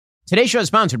Today's show is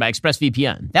sponsored by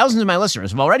ExpressVPN. Thousands of my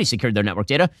listeners have already secured their network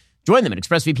data. Join them at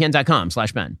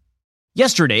expressvpn.com/Ben.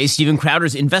 Yesterday, Steven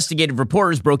Crowder's investigative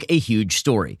reporters broke a huge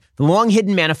story: the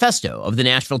long-hidden manifesto of the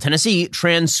Nashville, Tennessee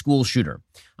trans school shooter.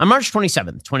 On March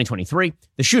 27th, 2023,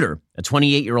 the shooter, a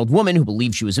 28-year-old woman who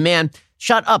believed she was a man,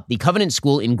 shot up the Covenant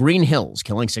School in Green Hills,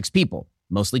 killing 6 people,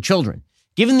 mostly children.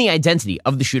 Given the identity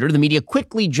of the shooter, the media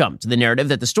quickly jumped to the narrative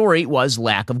that the story was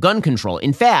lack of gun control.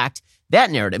 In fact,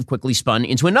 that narrative quickly spun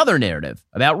into another narrative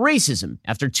about racism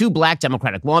after 2 black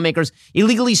Democratic lawmakers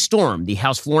illegally stormed the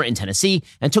House floor in Tennessee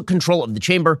and took control of the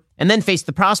chamber and then faced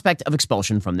the prospect of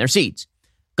expulsion from their seats.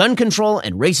 Gun control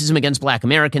and racism against black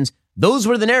Americans, those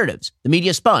were the narratives the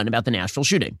media spun about the Nashville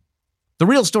shooting. The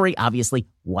real story, obviously,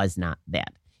 was not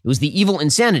that. It was the evil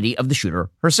insanity of the shooter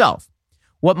herself.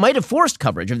 What might have forced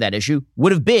coverage of that issue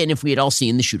would have been if we had all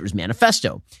seen the shooter's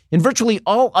manifesto. In virtually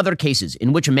all other cases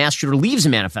in which a mass shooter leaves a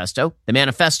manifesto, the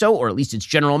manifesto, or at least its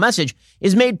general message,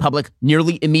 is made public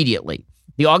nearly immediately.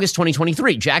 The August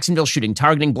 2023 Jacksonville shooting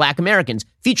targeting black Americans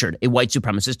featured a white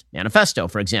supremacist manifesto,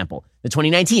 for example. The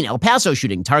 2019 El Paso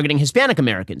shooting targeting Hispanic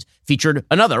Americans featured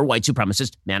another white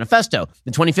supremacist manifesto.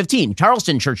 The 2015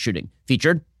 Charleston church shooting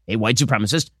featured a white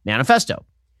supremacist manifesto.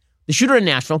 The shooter in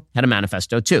Nashville had a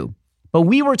manifesto too. But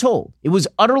we were told it was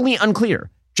utterly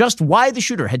unclear just why the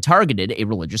shooter had targeted a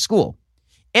religious school.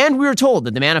 And we were told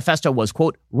that the manifesto was,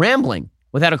 quote, rambling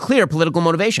without a clear political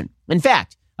motivation. In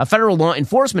fact, a federal law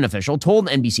enforcement official told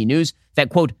NBC News that,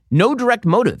 quote, no direct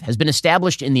motive has been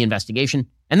established in the investigation,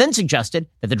 and then suggested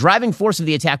that the driving force of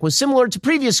the attack was similar to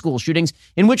previous school shootings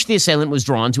in which the assailant was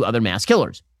drawn to other mass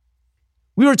killers.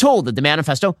 We were told that the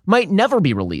manifesto might never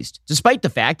be released, despite the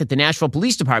fact that the Nashville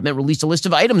Police Department released a list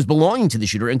of items belonging to the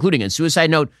shooter, including a suicide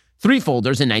note, 3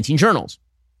 folders, and 19 journals.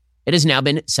 It has now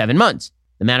been 7 months.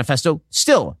 The manifesto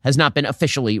still has not been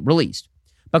officially released.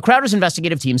 But Crowder's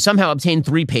investigative team somehow obtained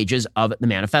 3 pages of the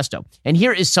manifesto. And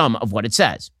here is some of what it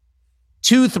says.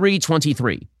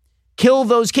 2-3-23. Kill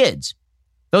those kids.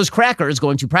 Those crackers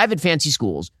going to private fancy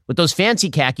schools with those fancy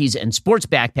khakis and sports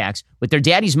backpacks with their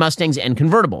daddy's Mustangs and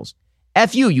convertibles.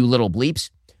 F you little bleeps.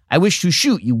 I wish to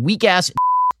shoot you weak-ass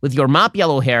with your mop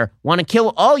yellow hair. Want to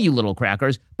kill all you little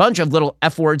crackers. Bunch of little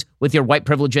F-words with your white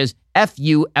privileges. F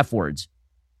you F-words.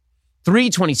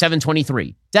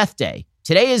 3/27/23. Death Day.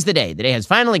 Today is the day. The day has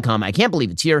finally come. I can't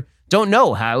believe it's here. Don't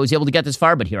know how I was able to get this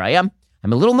far, but here I am.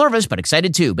 I'm a little nervous, but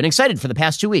excited too. Been excited for the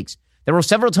past 2 weeks. There were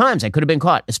several times I could have been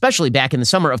caught, especially back in the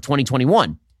summer of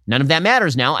 2021. None of that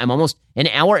matters now. I'm almost an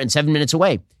hour and 7 minutes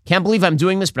away. Can't believe I'm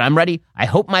doing this, but I'm ready. I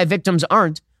hope my victims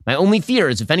aren't. My only fear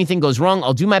is if anything goes wrong,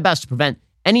 I'll do my best to prevent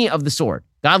any of the sort.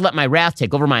 God, let my wrath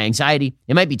take over my anxiety.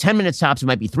 It might be 10 minutes tops. It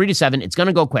might be 3 to 7. It's going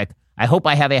to go quick. I hope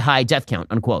I have a high death count,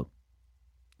 unquote.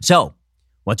 So,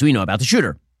 what do we know about the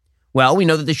shooter? Well, we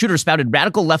know that the shooter spouted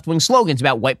radical left-wing slogans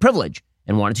about white privilege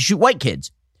and wanted to shoot white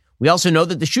kids. We also know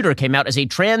that the shooter came out as a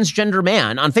transgender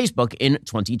man on Facebook in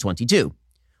 2022.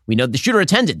 We know the shooter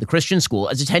attended the Christian school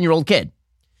as a 10-year-old kid.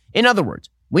 In other words,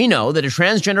 we know that a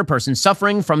transgender person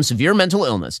suffering from severe mental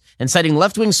illness and citing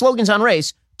left-wing slogans on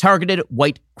race targeted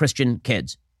white Christian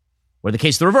kids. Or the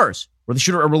case the reverse, were the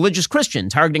shooter a religious Christian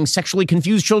targeting sexually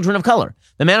confused children of color,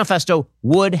 the manifesto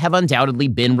would have undoubtedly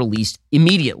been released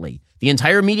immediately. The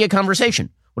entire media conversation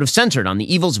would have centered on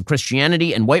the evils of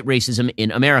Christianity and white racism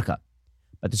in America.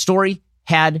 But the story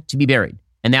had to be buried,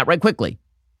 and that right quickly.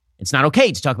 It's not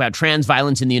okay to talk about trans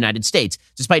violence in the United States,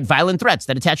 despite violent threats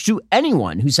that attach to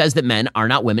anyone who says that men are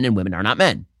not women and women are not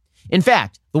men. In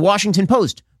fact, the Washington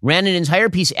Post ran an entire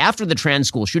piece after the trans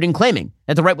school shooting claiming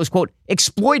that the right was, quote,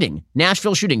 exploiting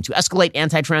Nashville shooting to escalate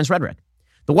anti-trans rhetoric.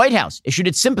 The White House issued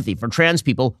its sympathy for trans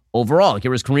people overall. Here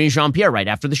was Karine Jean-Pierre right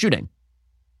after the shooting.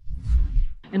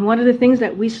 And one of the things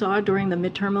that we saw during the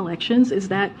midterm elections is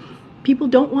that people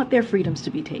don't want their freedoms to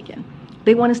be taken.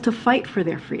 They want us to fight for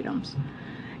their freedoms.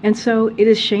 And so it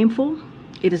is shameful,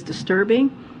 it is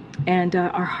disturbing, and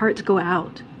our hearts go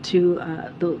out to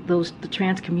the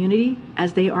trans community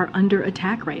as they are under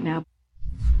attack right now.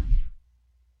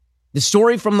 The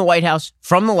story from the White House,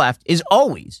 from the left, is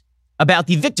always about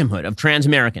the victimhood of trans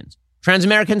Americans. Trans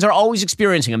Americans are always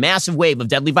experiencing a massive wave of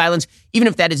deadly violence, even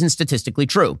if that isn't statistically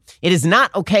true. It is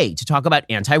not okay to talk about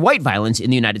anti-white violence in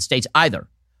the United States either.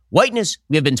 Whiteness,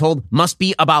 we have been told, must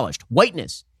be abolished.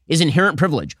 Whiteness is inherent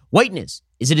privilege. Whiteness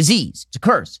is a disease. It's a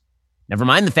curse. Never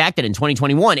mind the fact that in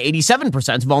 2021,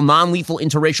 87% of all non-lethal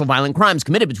interracial violent crimes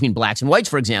committed between blacks and whites,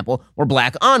 for example, were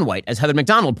black on white, as Heather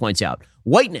McDonald points out.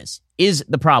 Whiteness is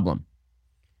the problem.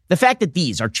 The fact that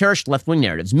these are cherished left-wing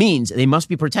narratives means they must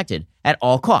be protected at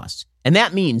all costs, and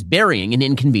that means burying an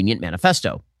inconvenient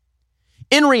manifesto.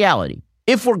 In reality,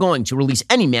 if we're going to release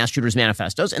any mass shooters'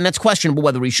 manifestos, and that's questionable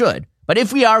whether we should, But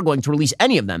if we are going to release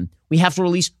any of them, we have to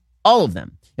release all of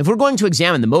them. If we're going to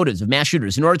examine the motives of mass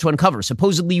shooters in order to uncover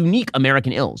supposedly unique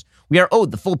American ills, we are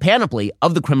owed the full panoply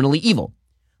of the criminally evil.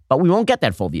 But we won't get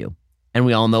that full view, and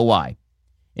we all know why.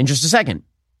 In just a second,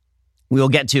 we will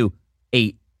get to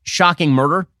a shocking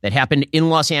murder that happened in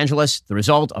Los Angeles, the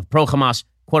result of pro-Hamas,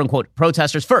 quote-unquote,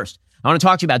 protesters. First, I want to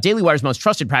talk to you about Daily Wire's most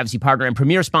trusted privacy partner and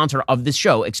premier sponsor of this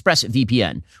show,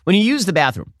 ExpressVPN. When you use the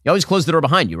bathroom, you always close the door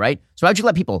behind you, right? So how'd you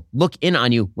let people look in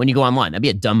on you when you go online? That'd be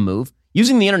a dumb move.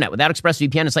 Using the internet without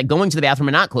ExpressVPN is like going to the bathroom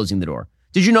and not closing the door.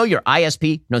 Did you know your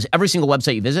ISP knows every single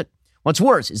website you visit? What's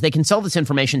worse is they can sell this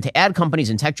information to ad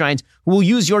companies and tech giants who will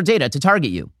use your data to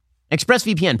target you.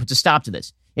 ExpressVPN puts a stop to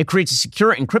this. It creates a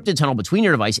secure encrypted tunnel between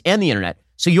your device and the internet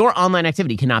so your online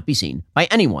activity cannot be seen by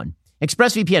anyone.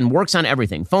 ExpressVPN works on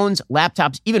everything, phones,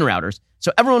 laptops, even routers,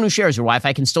 so everyone who shares your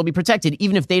Wi-Fi can still be protected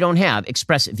even if they don't have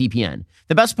ExpressVPN.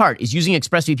 The best part is using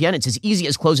ExpressVPN, it's as easy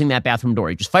as closing that bathroom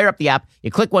door. You just fire up the app, you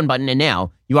click one button, and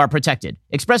now you are protected.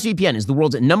 ExpressVPN is the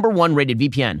world's #1 rated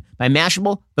VPN by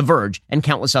Mashable, The Verge, and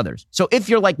countless others. So if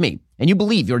you're like me and you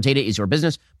believe your data is your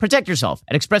business, protect yourself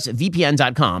at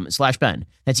expressvpn.com/Ben.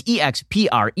 That's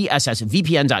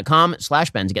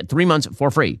expressvpn.com/Ben to get 3 months for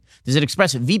free. Visit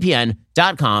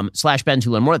expressvpn.com/Ben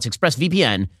to learn more. That's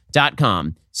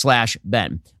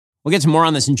expressvpn.com/Ben. We'll get to more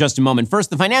on this in just a moment.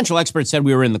 First, the financial experts said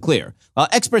we were in the clear. While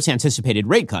experts anticipated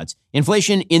rate cuts,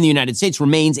 inflation in the United States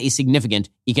remains a significant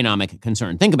economic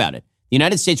concern. Think about it. The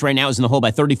United States right now is in the hole by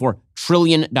 $34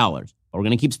 trillion. But we're going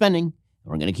to keep spending, and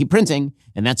we're going to keep printing,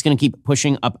 and that's going to keep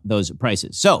pushing up those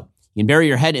prices. So you can bury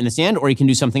your head in the sand, or you can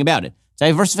do something about it.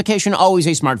 Diversification, always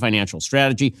a smart financial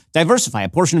strategy. Diversify a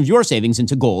portion of your savings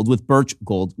into gold with Birch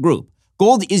Gold Group.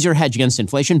 Gold is your hedge against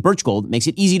inflation. Birch Gold makes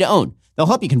it easy to own. They'll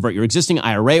help you convert your existing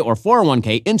IRA or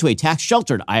 401k into a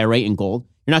tax-sheltered IRA in gold.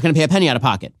 You're not going to pay a penny out of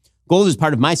pocket. Gold is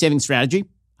part of my savings strategy.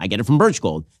 I get it from Birch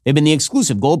Gold. They've been the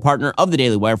exclusive gold partner of the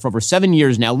Daily Wire for over 7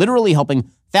 years now, literally helping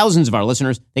thousands of our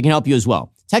listeners. They can help you as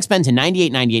well. Text Ben to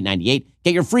 989898.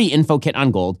 Get your free info kit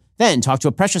on gold. Then talk to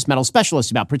a precious metal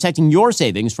specialist about protecting your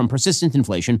savings from persistent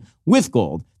inflation with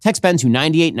gold. Text Ben to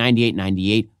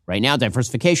 989898. Right now,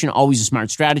 diversification, always a smart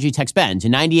strategy. Text Ben to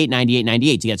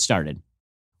 989898 to get started.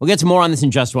 We'll get to more on this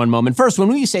in just one moment. First, when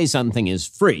we say something is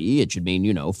free, it should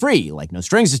mean, free, like no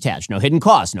strings attached, no hidden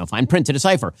costs, no fine print to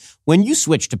decipher. When you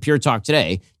switch to Pure Talk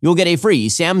today, you'll get a free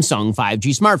Samsung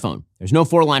 5G smartphone. There's no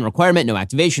 4-line requirement, no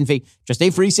activation fee, just a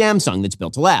free Samsung that's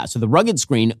built to last with a rugged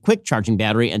screen, quick charging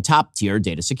battery, and top-tier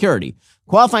data security.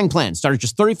 Qualifying plans start at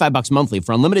just $35 monthly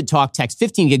for unlimited talk, text,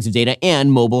 15 gigs of data,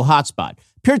 and mobile hotspot.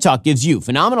 Pure Talk gives you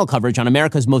phenomenal coverage on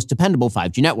America's most dependable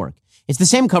 5G network. It's the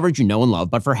same coverage you know and love,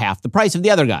 but for half the price of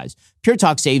the other guys. Pure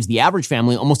Talk saves the average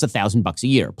family almost $1,000 a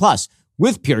year. Plus,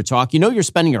 with Pure Talk, you know you're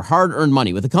spending your hard-earned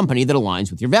money with a company that aligns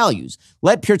with your values.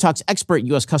 Let Pure Talk's expert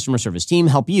U.S. customer service team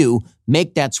help you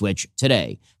make that switch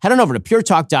today. Head on over to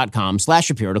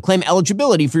puretalk.com/Shapiro to claim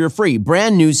eligibility for your free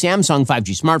brand new Samsung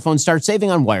 5G smartphone. Start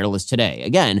saving on wireless today.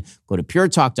 Again, go to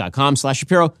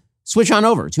puretalk.com/Shapiro. Switch on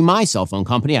over to my cell phone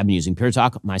company. I've been using Pure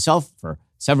Talk myself for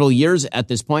several years at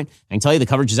this point. I can tell you the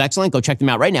coverage is excellent. Go check them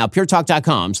out right now,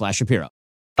 puretalk.com/Shapiro.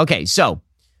 Okay, so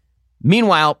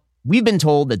meanwhile, we've been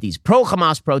told that these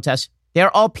pro-Hamas protests, they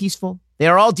are all peaceful. They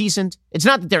are all decent. It's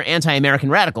not that they're anti-American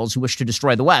radicals who wish to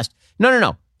destroy the West.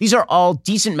 No. These are all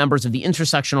decent members of the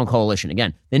intersectional coalition.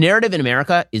 Again, the narrative in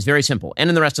America is very simple, and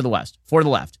in the rest of the West, for the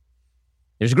left.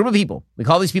 There's a group of people. We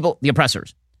call these people the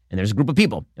oppressors. And there's a group of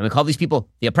people, and we call these people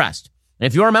the oppressed. And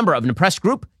if you're a member of an oppressed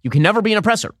group, you can never be an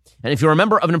oppressor. And if you're a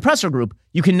member of an oppressor group,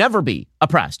 you can never be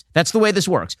oppressed. That's the way this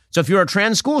works. So if you're a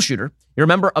trans school shooter, you're a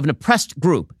member of an oppressed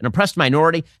group, an oppressed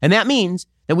minority, and that means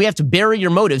that we have to bury your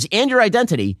motives and your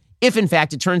identity if, in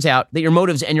fact, it turns out that your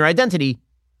motives and your identity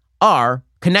are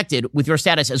connected with your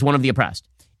status as one of the oppressed.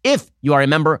 If you are a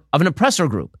member of an oppressor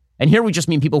group, and here we just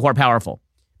mean people who are powerful,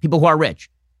 people who are rich,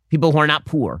 people who are not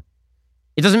poor,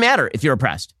 it doesn't matter if you're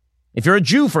oppressed. If you're a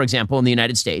Jew, for example, in the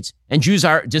United States, and Jews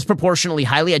are disproportionately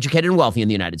highly educated and wealthy in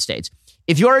the United States,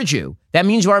 if you're a Jew, that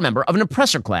means you are a member of an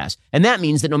oppressor class. And that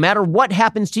means that no matter what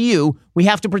happens to you, we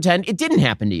have to pretend it didn't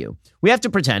happen to you. We have to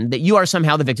pretend that you are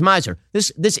somehow the victimizer.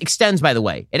 This extends, by the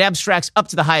way. It abstracts up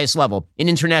to the highest level in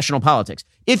international politics.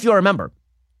 If you're a member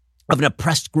of an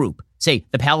oppressed group, say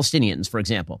the Palestinians, for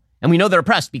example, and we know they're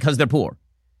oppressed because they're poor.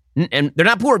 And they're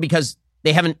not poor because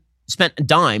they haven't spent a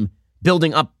dime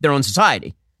building up their own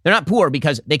society. They're not poor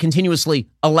because they continuously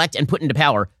elect and put into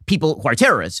power people who are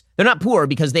terrorists. They're not poor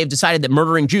because they've decided that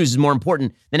murdering Jews is more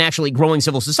important than actually growing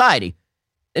civil society.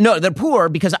 No, they're poor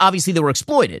because obviously they were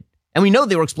exploited. And we know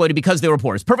they were exploited because they were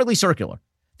poor. It's perfectly circular.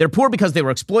 They're poor because they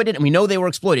were exploited, and we know they were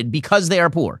exploited because they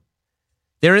are poor.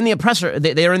 They're in the oppressor.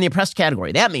 They are in the oppressed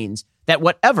category. That means that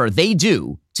whatever they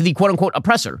do to the quote unquote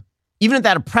oppressor, even if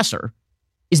that oppressor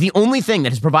is the only thing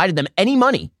that has provided them any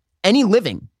money, any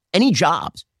living, any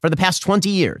jobs for the past 20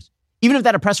 years, even if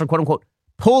that oppressor, quote unquote,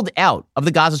 pulled out of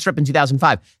the Gaza Strip in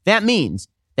 2005, that means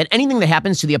that anything that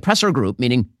happens to the oppressor group,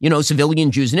 meaning,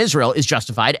 civilian Jews in Israel, is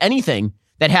justified. Anything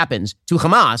that happens to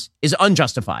Hamas is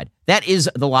unjustified. That is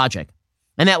the logic.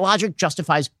 And that logic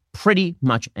justifies pretty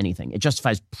much anything. It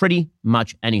justifies pretty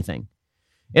much anything.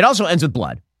 It also ends with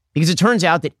blood, because it turns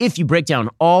out that if you break down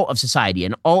all of society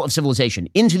and all of civilization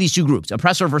into these two groups,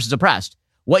 oppressor versus oppressed,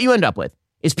 what you end up with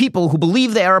is people who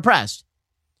believe they are oppressed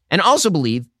and also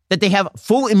believe that they have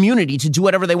full immunity to do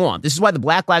whatever they want. This is why the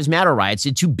Black Lives Matter riots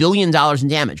did $2 billion in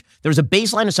damage. There was a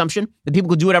baseline assumption that people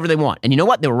could do whatever they want. And you know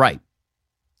what? They were right.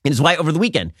 It is why over the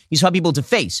weekend, you saw people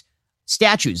deface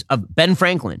statues of Ben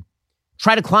Franklin,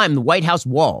 try to climb the White House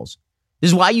walls. This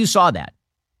is why you saw that.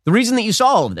 The reason that you saw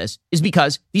all of this is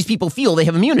because these people feel they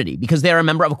have immunity because they are a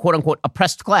member of a quote unquote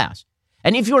oppressed class.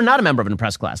 And if you are not a member of an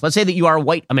oppressed class, let's say that you are a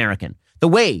white American, the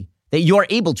way that you are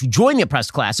able to join the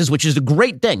oppressed classes, which is a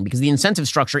great thing because the incentive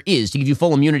structure is to give you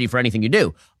full immunity for anything you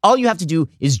do. All you have to do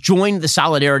is join the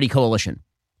Solidarity Coalition.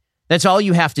 That's all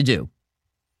you have to do.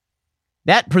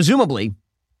 That presumably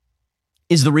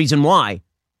is the reason why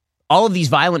all of these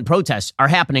violent protests are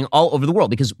happening all over the world.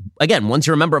 Because again, once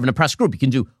you're a member of an oppressed group, you can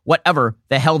do whatever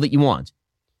the hell that you want.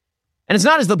 And it's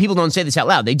not as though people don't say this out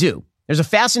loud. They do. There's a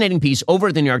fascinating piece over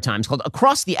at the New York Times called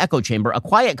Across the Echo Chamber, a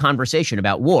quiet conversation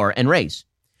about war and race.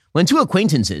 When two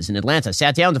acquaintances in Atlanta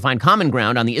sat down to find common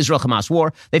ground on the Israel-Hamas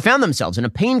war, they found themselves in a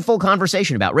painful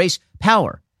conversation about race,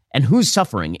 power, and whose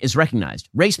suffering is recognized.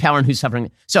 Race, power, and whose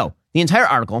suffering. So the entire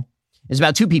article is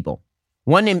about two people.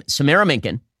 One named Samara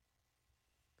Minkin,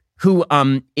 who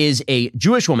is a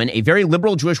Jewish woman, a very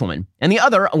liberal Jewish woman, and the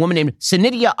other, a woman named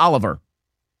Sinidia Oliver.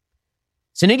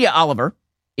 Sinidia Oliver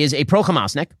is a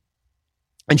pro-Hamasnik,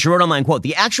 and she wrote online, quote,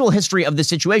 "The actual history of this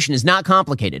situation is not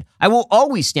complicated. I will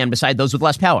always stand beside those with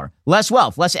less power, less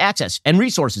wealth, less access, and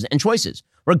resources and choices,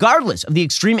 regardless of the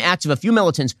extreme acts of a few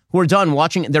militants who are done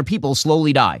watching their people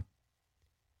slowly die."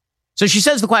 So she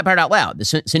says the quiet part out loud, the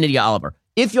Sinidia Oliver.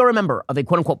 If you're a member of a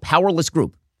quote-unquote powerless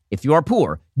group, if you are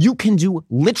poor, you can do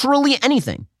literally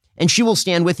anything, and she will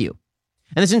stand with you.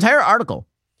 And this entire article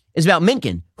is about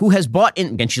Minkin, who has bought in,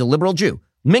 again, she's a liberal Jew,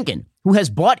 Minkin, who has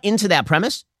bought into that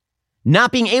premise,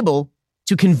 not being able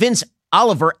to convince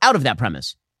Oliver out of that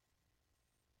premise.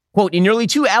 Quote, "In nearly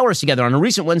 2 hours together on a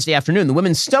recent Wednesday afternoon, the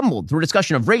women stumbled through a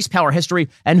discussion of race, power, history,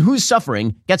 and whose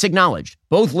suffering gets acknowledged.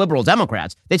 Both liberal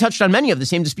Democrats, they touched on many of the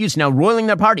same disputes now roiling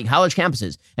their party, college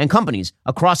campuses, and companies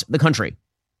across the country."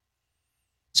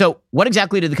 So what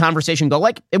exactly did the conversation go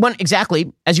like? It went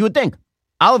exactly as you would think.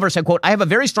 Oliver said, quote, "I have a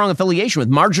very strong affiliation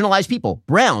with marginalized people,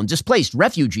 brown, displaced,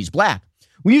 refugees, black.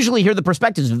 We usually hear the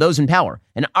perspectives of those in power,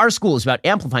 and our school is about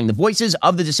amplifying the voices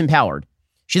of the disempowered."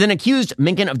 She then accused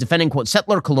Minkin of defending, quote,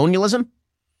 "settler colonialism,"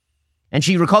 and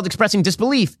she recalled expressing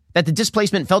disbelief that the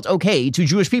displacement felt okay to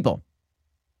Jewish people.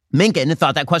 Minkin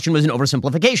thought that question was an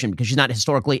oversimplification because she's not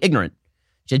historically ignorant.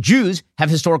 She said Jews have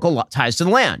historical ties to the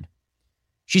land.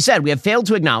 She said, we have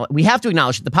to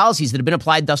acknowledge that the policies that have been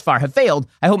applied thus far have failed.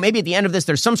 I hope maybe at the end of this,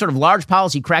 there's some sort of large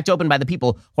policy cracked open by the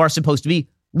people who are supposed to be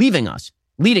leading us.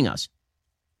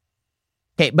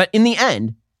 Okay, but in the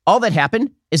end, all that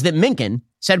happened is that Minkin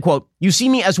said, quote, "You see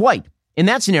me as white. In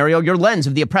that scenario, your lens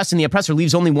of the oppressed and the oppressor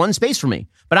leaves only one space for me.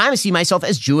 But I see myself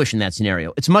as Jewish in that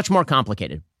scenario. It's much more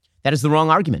complicated." That is the wrong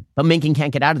argument. But Minkin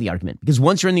can't get out of the argument because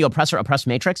once you're in the oppressor-oppressed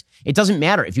matrix, it doesn't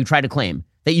matter if you try to claim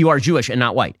that you are Jewish and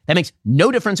not white. That makes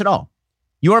no difference at all.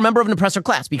 You are a member of an oppressor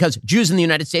class because Jews in the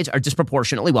United States are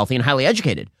disproportionately wealthy and highly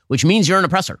educated, which means you're an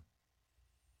oppressor.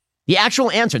 The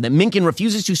actual answer that Minkin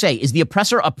refuses to say is the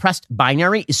oppressor-oppressed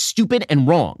binary is stupid and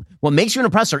wrong. What makes you an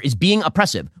oppressor is being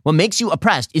oppressive. What makes you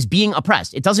oppressed is being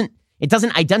oppressed. It doesn't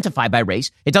identify by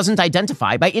race. It doesn't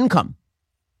identify by income.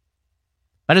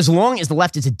 But as long as the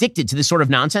left is addicted to this sort of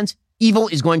nonsense, evil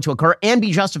is going to occur and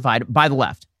be justified by the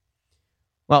left.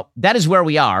 Well, that is where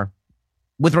we are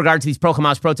with regard to these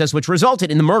pro-Hamas protests, which resulted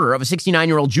in the murder of a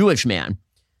 69-year-old Jewish man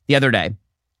the other day.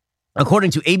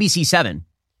 According to ABC7,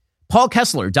 Paul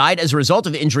Kessler died as a result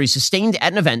of injuries sustained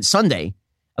at an event Sunday,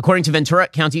 according to Ventura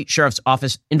County Sheriff's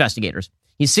Office investigators.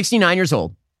 He's 69 years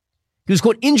old. He was,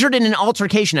 quote, injured in an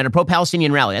altercation at a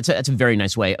pro-Palestinian rally. That's a very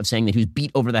nice way of saying that he was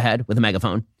beat over the head with a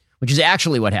megaphone, which is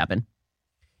actually what happened.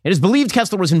 It is believed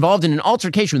Kessler was involved in an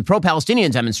altercation with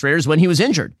pro-Palestinian demonstrators when he was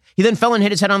injured. He then fell and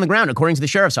hit his head on the ground, according to the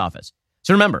sheriff's office.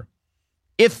 So remember,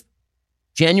 if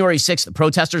January 6th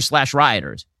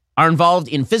protesters/rioters are involved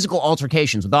in physical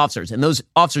altercations with officers and those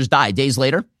officers die days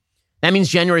later, That means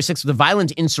January 6th was a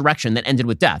violent insurrection that ended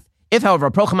with death. If, however,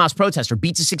 a pro-Hamas protester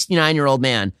beats a 69-year-old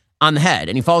man on the head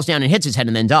and he falls down and hits his head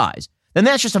and then dies, then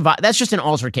that's just an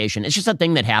altercation. It's just a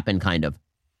thing that happened, kind of.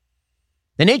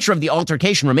 The nature of the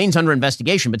altercation remains under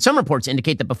investigation, but some reports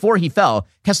indicate that before he fell,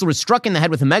 Kessler was struck in the head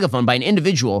with a megaphone by an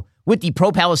individual with the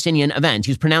pro-Palestinian event.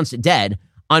 He was pronounced dead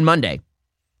on Monday.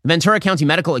 The Ventura County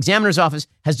Medical Examiner's Office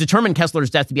has determined Kessler's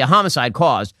death to be a homicide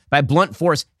caused by blunt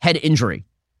force head injury.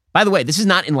 By the way, this is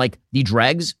not in like the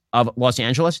dregs of Los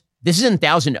Angeles. This is in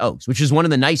Thousand Oaks, which is one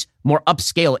of the nice, more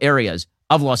upscale areas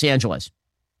of Los Angeles.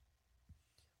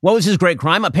 What was his great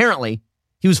crime? Apparently,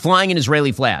 he was flying an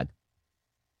Israeli flag.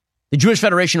 The Jewish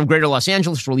Federation of Greater Los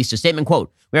Angeles released a statement,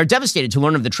 quote, "We are devastated to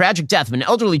learn of the tragic death of an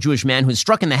elderly Jewish man who was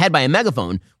struck in the head by a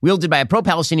megaphone wielded by a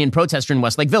pro-Palestinian protester in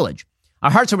Westlake Village.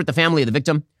 Our hearts are with the family of the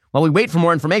victim. While we wait for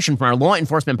more information from our law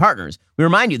enforcement partners, we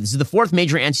remind you this is the fourth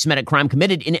major anti-Semitic crime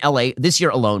committed in LA this year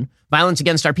alone. Violence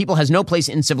against our people has no place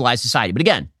in civilized society." But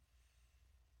again,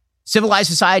 civilized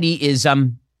society is,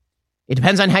 it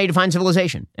depends on how you define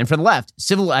civilization. And for the left,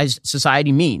 civilized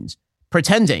society means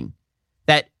pretending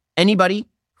that anybody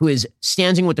who is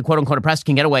standing with the quote-unquote oppressed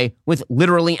can get away with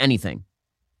literally anything.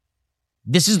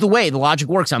 This is the way the logic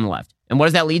works on the left. And what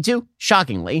does that lead to?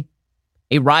 Shockingly,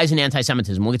 a rise in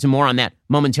anti-Semitism. We'll get to more on that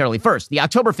momentarily. First, the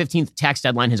October 15th tax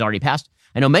deadline has already passed.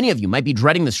 I know many of you might be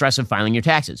dreading the stress of filing your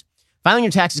taxes. Filing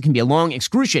your taxes can be a long,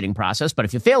 excruciating process, but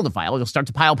if you fail to file, you'll start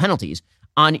to pile penalties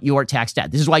on your tax debt.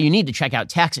 This is why you need to check out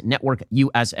Tax Network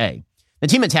USA. The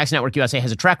team at Tax Network USA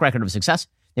has a track record of success.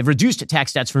 They've reduced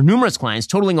tax debts for numerous clients,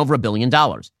 totaling over $1 billion.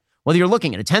 Whether you're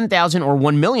looking at a $10,000 or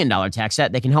 $1 million tax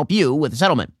debt, they can help you with a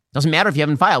settlement. Doesn't matter if you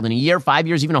haven't filed in a year, 5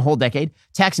 years, even a whole decade.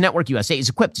 Tax Network USA is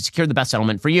equipped to secure the best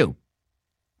settlement for you.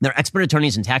 Their expert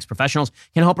attorneys and tax professionals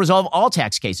can help resolve all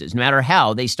tax cases, no matter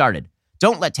how they started.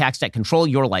 Don't let tax debt control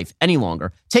your life any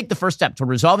longer. Take the first step to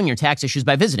resolving your tax issues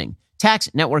by visiting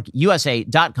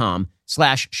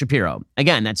taxnetworkusa.com/Shapiro.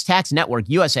 Again, that's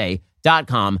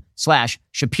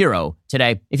taxnetworkusa.com/Shapiro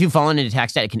today. If you've fallen into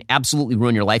tax debt, it can absolutely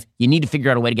ruin your life. You need to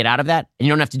figure out a way to get out of that, and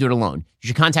you don't have to do it alone. You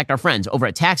should contact our friends over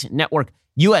at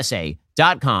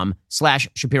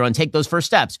taxnetworkusa.com/Shapiro and take those first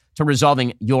steps to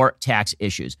resolving your tax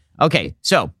issues. Okay,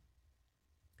 so,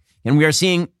 and we are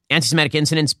seeing anti-Semitic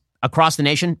incidents across the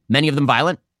nation, many of them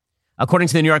violent. According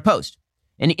to the New York Post,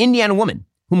 an Indiana woman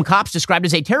whom cops described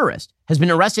as a terrorist has been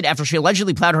arrested after she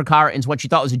allegedly plowed her car into what she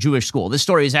thought was a Jewish school. This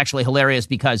story is actually hilarious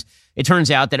because it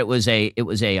turns out that it was a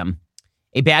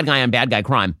bad guy on bad guy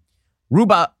crime.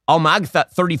 Ruba Almagtha,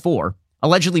 34,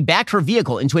 allegedly backed her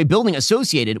vehicle into a building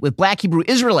associated with Black Hebrew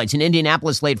Israelites in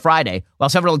Indianapolis late Friday, while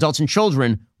several adults and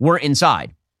children were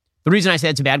inside. The reason I said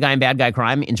it's a bad guy on bad guy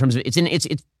crime, in terms of it's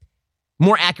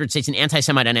more accurate to say it's an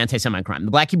anti-Semite on anti-Semite crime.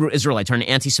 The Black Hebrew Israelites are an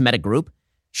anti-Semitic group.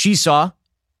 She saw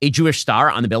a Jewish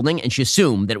star on the building, and she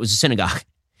assumed that it was a synagogue.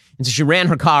 And so she ran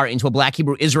her car into a Black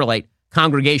Hebrew Israelite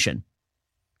congregation.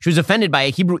 She was offended by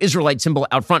a Hebrew Israelite symbol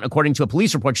out front, according to a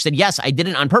police report. She said, "Yes, I did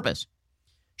it on purpose."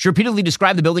 She repeatedly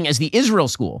described the building as the Israel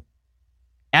School,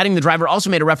 adding the driver also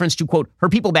made a reference to, quote, her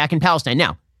people back in Palestine.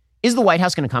 Now, is the White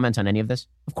House going to comment on any of this?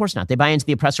 Of course not. They buy into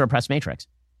the oppressor-oppressed matrix.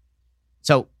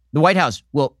 So the White House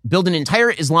will build an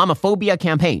entire Islamophobia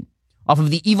campaign off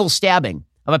of the evil stabbing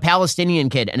of a Palestinian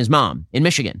kid and his mom in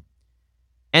Michigan.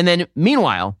 And then,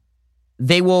 meanwhile,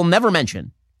 they will never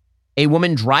mention a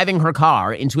woman driving her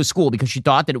car into a school because she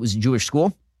thought that it was a Jewish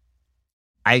school.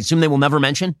 I assume they will never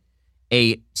mention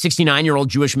a 69-year-old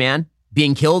Jewish man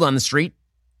being killed on the street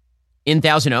in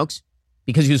Thousand Oaks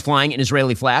because he was flying an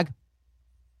Israeli flag.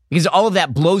 Because all of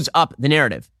that blows up the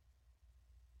narrative.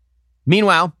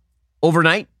 Meanwhile,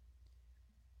 overnight,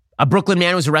 a Brooklyn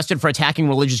man was arrested for attacking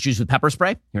religious Jews with pepper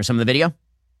spray. Here's some of the video.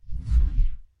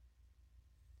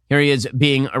 Here he is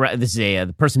being arrested. This is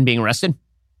the person being arrested.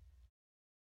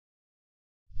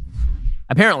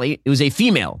 Apparently, it was a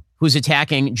female who was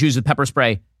attacking Jews with pepper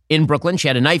spray in Brooklyn. She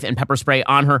had a knife and pepper spray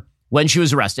on her when she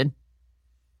was arrested.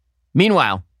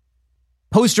 Meanwhile,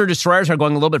 poster destroyers are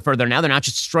going a little bit further now. They're not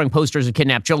just destroying posters of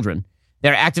kidnapped children.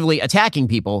 They're actively attacking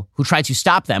people who try to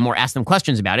stop them or ask them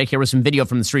questions about it. Here was some video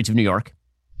from the streets of New York.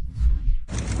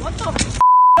 What the f***?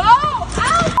 Oh!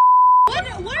 Ow! What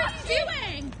are you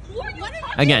doing? What are you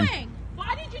Again, doing?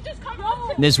 Why did you just come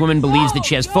up to this woman believes that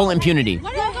she has full impunity.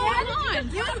 What is going on?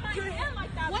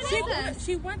 What is this?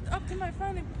 She went up to my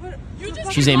phone and put...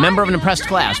 She's a member of an oppressed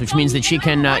class, which means that she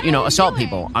can, assault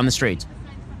people on the streets.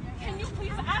 Can you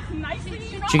please ask nicely?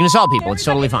 She can assault people. It's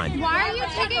totally fine. Why are you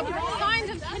taking signs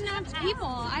of kidnapped people?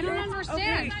 I don't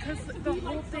understand. Okay, because the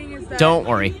whole thing is that... Don't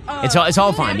worry. It's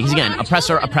all fine because, again,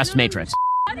 oppressed matrix.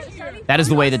 That is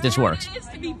the way that this works.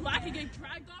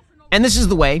 And this is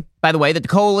the way by the way, that the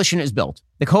coalition is built.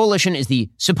 The coalition is the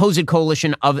supposed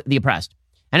coalition of the oppressed.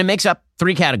 And it makes up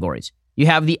three categories. You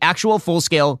have the actual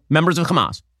full-scale members of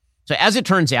Hamas. So as it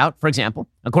turns out, for example,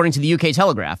 according to the UK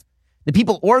Telegraph, the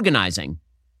people organizing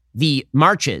the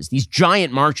marches, these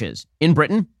giant marches in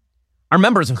Britain, are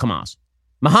members of Hamas.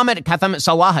 Mohammed Katham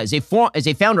Salah is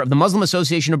a founder of the Muslim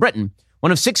Association of Britain,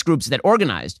 one of 6 groups that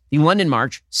organized the London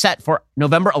March set for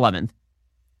November 11th.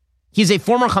 He's a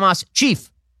former Hamas chief.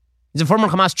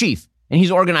 And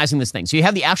he's organizing this thing. So you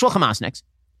have the actual Hamasniks.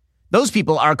 Those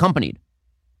people are accompanied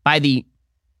by the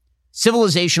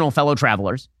civilizational fellow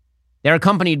travelers. They're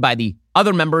accompanied by the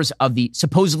other members of the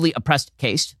supposedly oppressed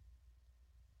caste.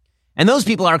 And those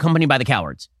people are accompanied by the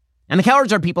cowards. And the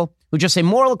cowards are people who just say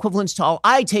moral equivalence to all.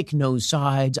 I take no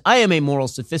sides. I am a moral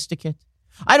sophisticate.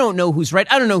 I don't know who's right.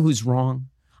 I don't know who's wrong.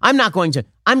 I'm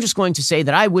just going to say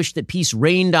that I wish that peace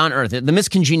reigned on earth, the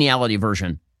miscongeniality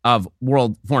version of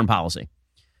world foreign policy.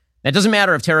 That doesn't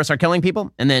matter if terrorists are killing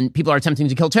people and then people are attempting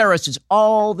to kill terrorists. It's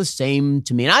all the same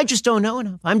to me. And I just don't know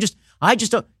enough. I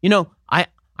just don't,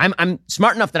 I'm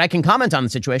smart enough that I can comment on the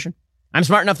situation. I'm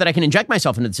smart enough that I can inject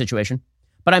myself into the situation.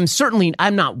 But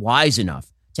I'm not wise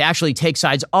enough to actually take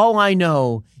sides. All I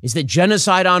know is that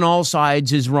genocide on all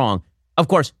sides is wrong. Of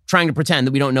course, trying to pretend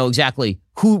that we don't know exactly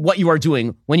what you are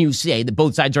doing when you say that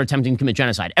both sides are attempting to commit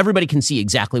genocide. Everybody can see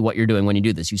exactly what you're doing when you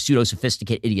do this, you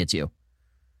pseudo-sophisticate idiots, you.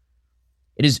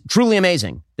 It is truly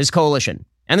amazing, this coalition.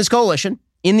 And this coalition,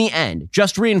 in the end,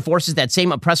 just reinforces that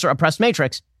same oppressor-oppressed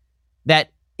matrix that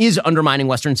is undermining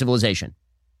Western civilization.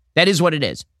 That is what it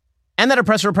is. And that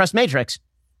oppressor-oppressed matrix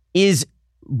is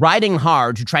riding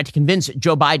hard to try to convince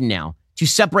Joe Biden now to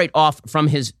separate off from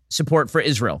his support for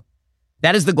Israel.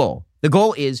 That is the goal. The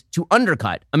goal is to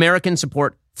undercut American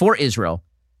support for Israel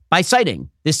by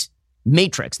citing this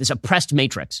matrix, this oppressed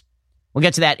matrix. We'll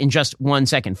get to that in just one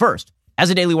second. First, as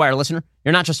a Daily Wire listener,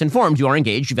 you're not just informed, you are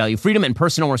engaged, you value freedom and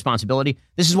personal responsibility.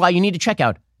 This is why you need to check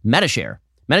out MediShare.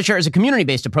 MediShare is a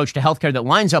community-based approach to healthcare that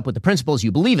lines up with the principles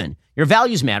you believe in. Your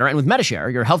values matter, and with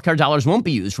MediShare, your healthcare dollars won't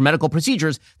be used for medical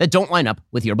procedures that don't line up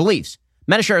with your beliefs.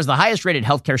 MediShare is the highest-rated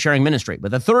healthcare sharing ministry.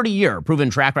 With a 30-year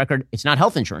proven track record, it's not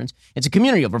health insurance. It's a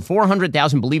community of over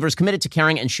 400,000 believers committed to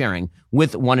caring and sharing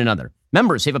with one another.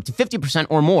 Members save up to 50%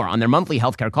 or more on their monthly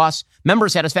healthcare costs. Member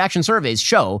satisfaction surveys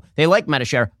show they like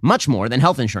MediShare much more than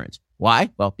health insurance. Why?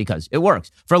 Well, because it works.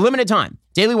 For a limited time,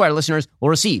 Daily Wire listeners will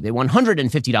receive a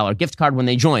 $150 gift card when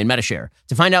they join MediShare.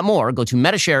 To find out more, go to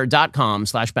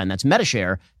medishare.com/Ben. That's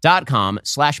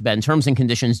medishare.com/Ben. Terms and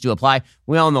conditions do apply.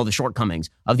 We all know the shortcomings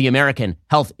of the American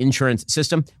health insurance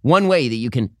system. One way that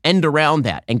you can end around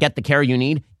that and get the care you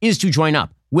need is to join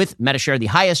up with MediShare, the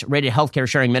highest rated healthcare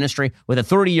sharing ministry with a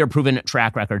 30-year proven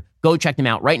track record. Go check them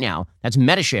out right now. That's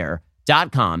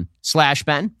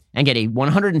medishare.com/Ben and get a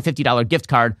 $150 gift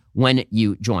card when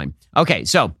you join. Okay,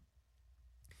 so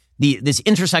this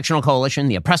intersectional coalition,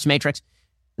 the oppressed matrix,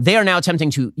 they are now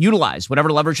attempting to utilize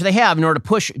whatever leverage they have in order to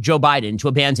push Joe Biden to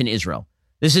abandon Israel.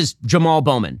 This is Jamal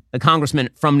Bowman, the congressman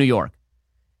from New York.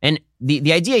 And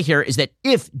the idea here is that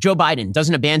if Joe Biden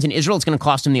doesn't abandon Israel, it's going to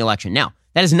cost him the election. Now,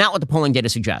 that is not what the polling data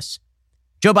suggests.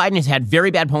 Joe Biden has had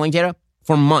very bad polling data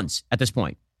for months at this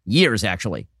point. Years,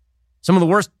 actually. Some of the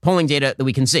worst polling data that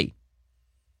we can see.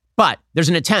 But there's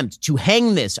an attempt to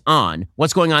hang this on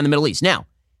what's going on in the Middle East. Now,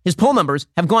 his poll numbers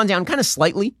have gone down kind of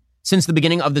slightly since the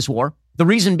beginning of this war. The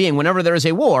reason being, whenever there is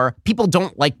a war, people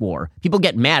don't like war. People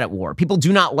get mad at war. People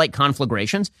do not like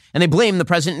conflagrations, and they blame the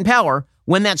president in power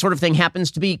when that sort of thing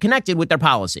happens to be connected with their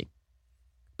policy.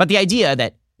 But the idea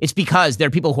that it's because there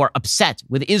are people who are upset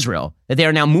with Israel that they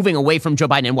are now moving away from Joe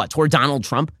Biden and toward Donald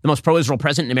Trump, the most pro-Israel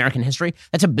president in American history,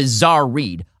 that's a bizarre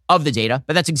read of the data,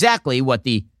 but that's exactly what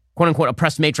the quote-unquote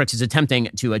oppressed matrix is attempting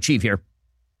to achieve here.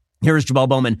 Here is Jamal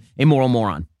Bowman, a moral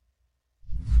moron.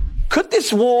 Could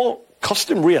this war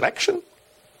cost him re-election?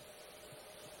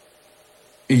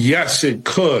 Yes, it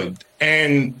could.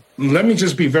 And let me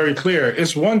just be very clear.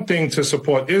 It's one thing to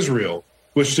support Israel,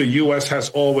 which the U.S. has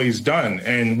always done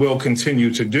and will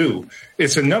continue to do.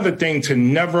 It's another thing to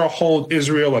never hold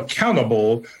Israel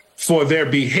accountable for their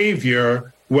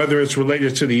behavior, whether it's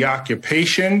related to the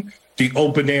occupation, the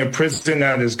open-air prison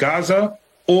that is Gaza,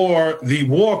 or the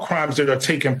war crimes that are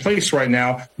taking place right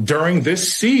now during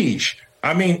this siege.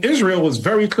 I mean, Israel was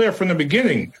very clear from the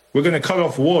beginning. We're going to cut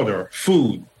off water,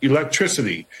 food,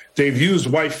 electricity. They've used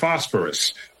white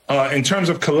phosphorus. In terms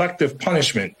of collective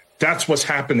punishment, that's what's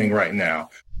happening right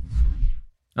now.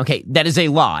 Okay, that is a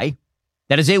lie.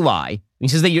 That is a lie. He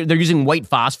says that they're using white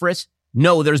phosphorus.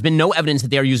 No, there's been no evidence that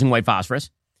they are using white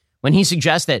phosphorus. When he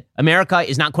suggests that America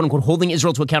is not, quote unquote, holding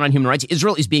Israel to account on human rights,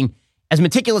 Israel is being as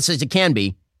meticulous as it can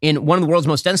be in one of the world's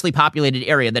most densely populated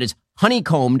area that is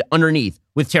honeycombed underneath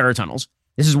with terror tunnels.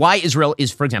 This is why Israel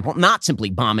is, for example, not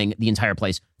simply bombing the entire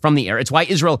place from the air. It's why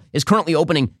Israel is currently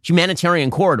opening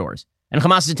humanitarian corridors, and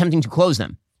Hamas is attempting to close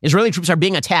them. Israeli troops are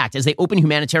being attacked as they open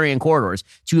humanitarian corridors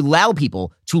to allow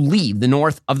people to leave the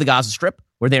north of the Gaza Strip,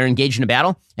 where they're engaged in a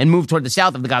battle, and move toward the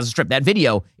south of the Gaza Strip. That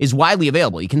video is widely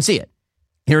available. You can see it.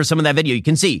 Here's some of that video. You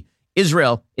can see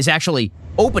Israel is actually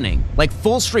opening like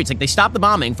full streets, like they stop the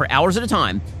bombing for hours at a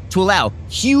time to allow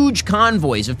huge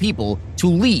convoys of people to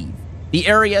leave the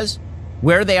areas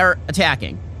where they are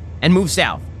attacking and move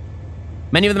south.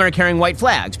 Many of them are carrying white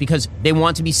flags because they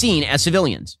want to be seen as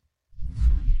civilians.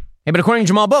 Hey, but according to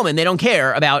Jamal Bowman, they don't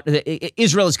care about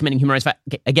Israel is committing human rights.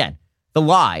 Okay, again, the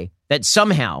lie that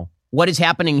somehow what is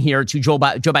happening here to Joe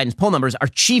Biden's poll numbers are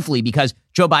chiefly because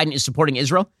Joe Biden is supporting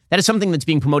Israel. That is something that's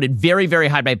being promoted very, very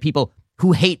high by people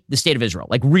who hate the state of Israel,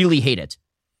 like really hate it.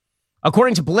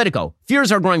 According to Politico,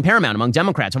 fears are growing paramount among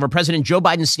Democrats over President Joe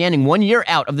Biden standing 1 year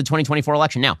out of the 2024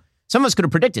 election. Now, some of us could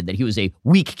have predicted that he was a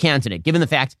weak candidate, given the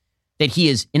fact that he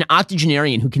is an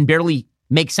octogenarian who can barely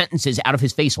make sentences out of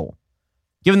his face hole,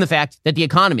 given the fact that the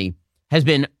economy has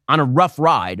been on a rough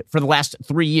ride for the last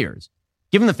 3 years,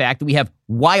 given the fact that we have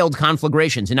wild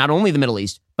conflagrations in not only the Middle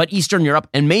East, but Eastern Europe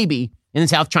and maybe in the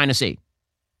South China Sea.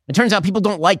 It turns out people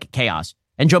don't like chaos.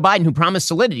 And Joe Biden, who promised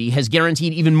solidity, has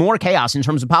guaranteed even more chaos in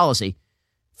terms of policy,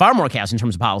 far more chaos in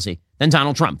terms of policy than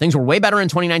Donald Trump. Things were way better in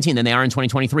 2019 than they are in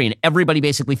 2023, and everybody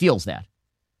basically feels that.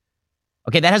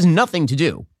 Okay, that has nothing to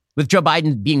do with Joe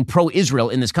Biden being pro-Israel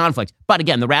in this conflict. But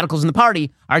again, the radicals in the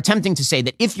party are attempting to say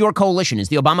that if your coalition is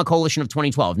the Obama coalition of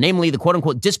 2012, namely the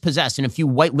quote-unquote dispossessed and a few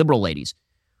white liberal ladies,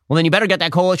 well, then you better get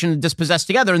that coalition dispossessed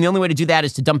together, and the only way to do that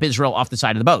is to dump Israel off the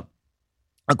side of the boat.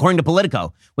 According to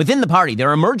Politico, within the party, there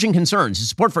are emerging concerns his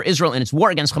support for Israel and its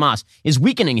war against Hamas is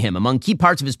weakening him among key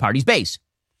parts of his party's base.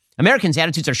 Americans'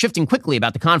 attitudes are shifting quickly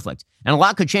about the conflict, and a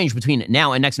lot could change between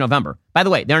now and next November. By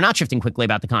the way, they're not shifting quickly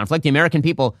about the conflict. The American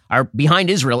people are behind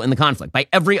Israel in the conflict by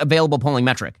every available polling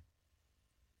metric.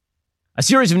 A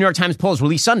series of New York Times polls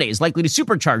released Sunday is likely to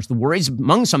supercharge the worries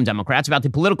among some Democrats about the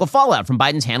political fallout from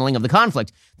Biden's handling of the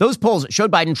conflict. Those polls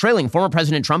showed Biden trailing former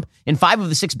President Trump in 5 of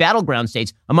the 6 battleground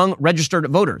states among registered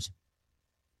voters.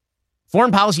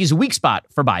 Foreign policy is a weak spot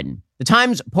for Biden. The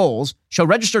Times polls show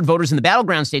registered voters in the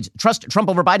battleground states trust Trump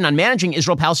over Biden on managing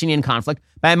Israel-Palestinian conflict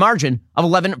by a margin of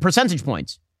 11 percentage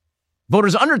points.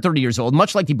 Voters under 30 years old,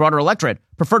 much like the broader electorate,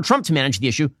 prefer Trump to manage the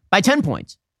issue by 10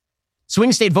 points.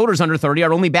 Swing state voters under 30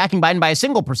 are only backing Biden by a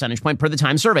single percentage point per the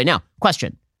Times survey. Now,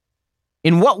 question.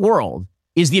 In what world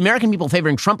is the American people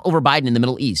favoring Trump over Biden in the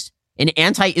Middle East an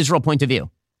anti-Israel point of view?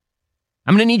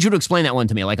 I'm going to need you to explain that one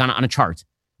to me, like on a chart.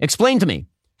 Explain to me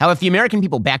how if the American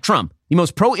people back Trump, the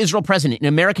most pro-Israel president in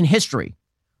American history,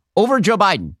 over Joe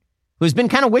Biden, who has been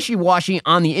kind of wishy-washy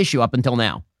on the issue up until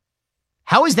now,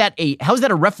 how is that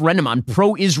a referendum on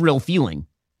pro-Israel feeling?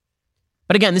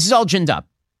 But again, this is all ginned up.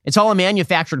 It's all a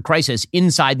manufactured crisis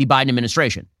inside the Biden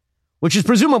administration, which is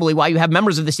presumably why you have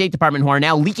members of the State Department who are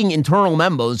now leaking internal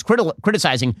memos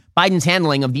criticizing Biden's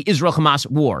handling of the Israel-Hamas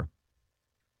war.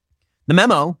 The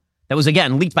memo that was,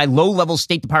 again, leaked by low-level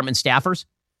State Department staffers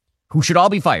who should all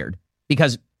be fired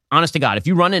because, honest to God, if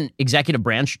you run an executive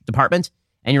branch department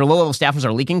and your low-level staffers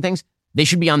are leaking things, they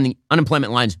should be on the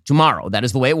unemployment lines tomorrow. That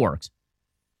is the way it works.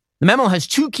 The memo has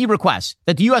 2 key requests: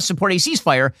 that the U.S. support a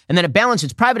ceasefire and that it balance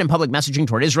its private and public messaging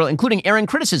toward Israel, including airing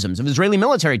criticisms of Israeli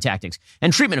military tactics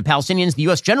and treatment of Palestinians the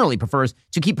U.S. generally prefers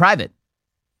to keep private.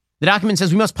 The document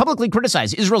says we must publicly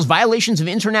criticize Israel's violations of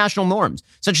international norms,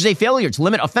 such as a failure to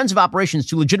limit offensive operations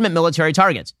to legitimate military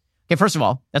targets. Okay, first of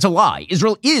all, that's a lie.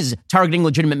 Israel is targeting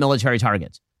legitimate military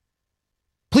targets.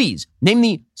 Please, name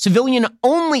the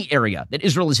civilian-only area that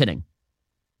Israel is hitting.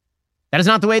 That is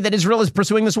not the way that Israel is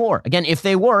pursuing this war. Again, if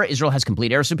they were, Israel has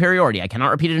complete air superiority. I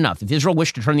cannot repeat it enough. If Israel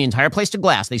wished to turn the entire place to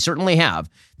glass, they certainly have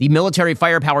the military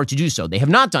firepower to do so. They have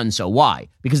not done so. Why?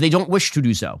 Because they don't wish to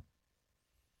do so.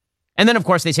 And then, of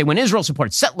course, they say when Israel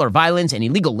supports settler violence and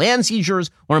illegal land seizures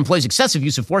or employs excessive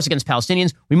use of force against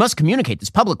Palestinians, we must communicate this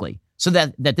publicly so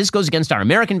that this goes against our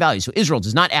American values, so Israel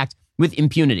does not act with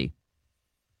impunity.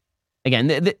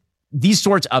 Again, these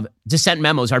sorts of dissent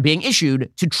memos are being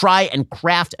issued to try and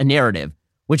craft a narrative,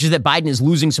 which is that Biden is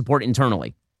losing support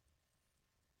internally.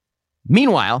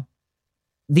 Meanwhile,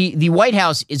 the White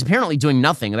House is apparently doing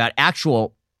nothing about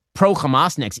actual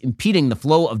pro-Hamasniks impeding the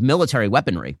flow of military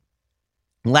weaponry.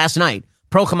 Last night,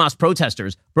 pro-Hamas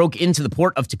protesters broke into the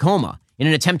port of Tacoma in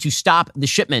an attempt to stop the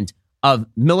shipment of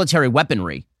military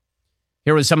weaponry.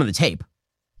 Here was some of the tape.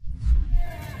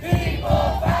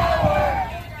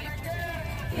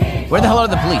 Where the hell are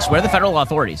the police? Where are the federal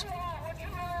authorities?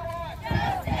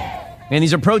 And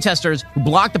these are protesters who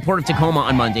blocked the port of Tacoma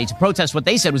on Monday to protest what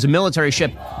they said was a military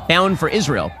ship bound for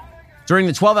Israel. During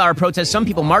the 12-hour protest, some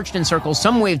people marched in circles,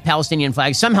 some waved Palestinian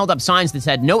flags, some held up signs that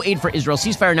said, "No aid for Israel,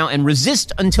 ceasefire now, and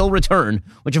resist until return,"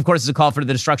 which of course is a call for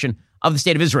the destruction of the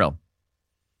state of Israel.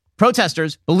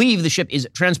 Protesters believe the ship is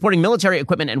transporting military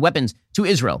equipment and weapons to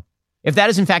Israel. If that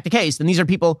is in fact the case, then these are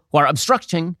people who are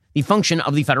obstructing the function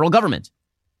of the federal government,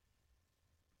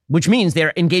 which means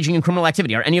they're engaging in criminal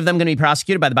activity. Are any of them going to be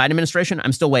prosecuted by the Biden administration?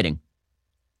 I'm still waiting.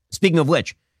 Speaking of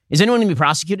which, is anyone going to be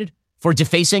prosecuted for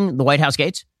defacing the White House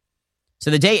gates? So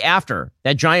the day after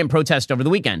that giant protest over the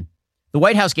weekend, the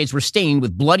White House gates were stained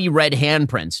with bloody red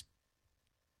handprints.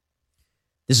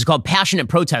 This is called passionate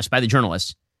protest by the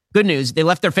journalists. Good news, they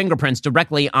left their fingerprints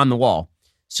directly on the wall.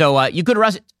 So you could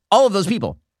arrest all of those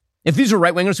people. If these were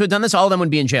right-wingers who had done this, all of them would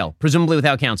be in jail, presumably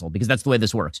without counsel, because that's the way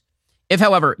this works. If,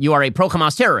 however, you are a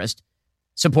pro-Hamas terrorist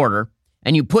supporter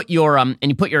and you put your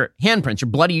handprints, your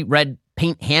bloody red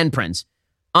paint handprints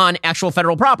on actual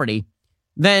federal property,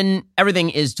 then everything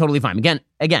is totally fine.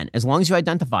 Again, as long as you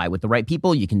identify with the right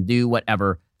people, you can do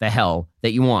whatever the hell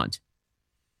that you want.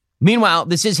 Meanwhile,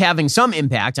 this is having some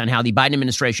impact on how the Biden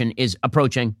administration is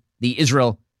approaching the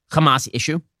Israel-Hamas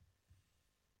issue.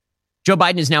 Joe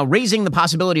Biden is now raising the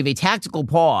possibility of a tactical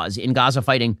pause in Gaza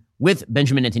fighting with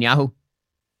Benjamin Netanyahu.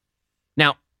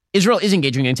 Now, Israel is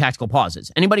engaging in tactical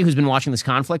pauses. Anybody who's been watching this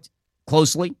conflict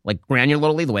closely, like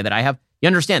granularly, the way that I have, you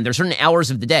understand there's certain hours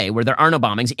of the day where there are no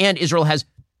bombings, and Israel has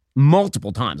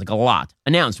multiple times, like a lot,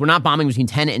 announced we're not bombing between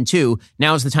 10 and 2.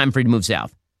 Now is the time for you to move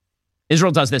south.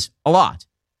 Israel does this a lot.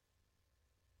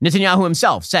 Netanyahu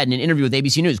himself said in an interview with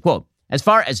ABC News, quote, "As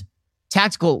far as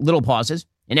tactical little pauses,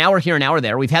 an hour here, an hour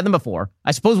there, we've had them before.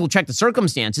 I suppose we'll check the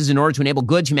circumstances in order to enable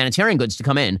goods, humanitarian goods to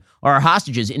come in, or our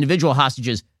hostages, individual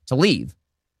hostages, to leave."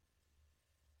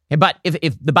 But if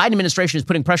the Biden administration is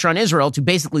putting pressure on Israel to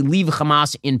basically leave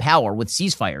Hamas in power with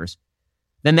ceasefires,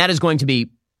 then that is going to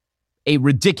be a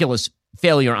ridiculous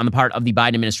failure on the part of the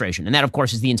Biden administration. And that, of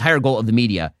course, is the entire goal of the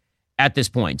media at this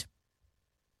point.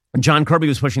 John Kirby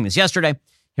was pushing this yesterday.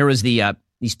 Here was the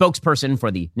spokesperson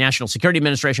for the National Security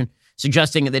Administration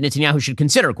suggesting that Netanyahu should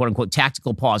consider, quote unquote,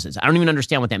 tactical pauses. I don't even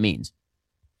understand what that means.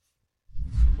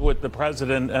 With the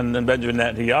president and Benjamin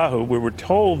Netanyahu, we were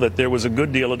told that there was a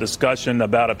good deal of discussion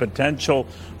about a potential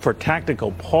for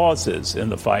tactical pauses in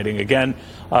the fighting, again,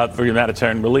 for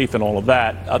humanitarian relief and all of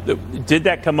that. Did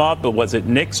that come up, or was it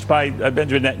nixed by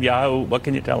Benjamin Netanyahu? What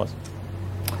can you tell us?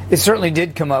 It certainly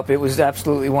did come up. It was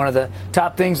absolutely one of the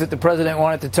top things that the president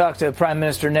wanted to talk to Prime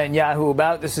Minister Netanyahu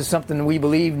about. This is something we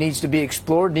believe needs to be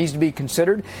explored, needs to be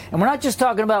considered. And we're not just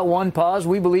talking about one pause.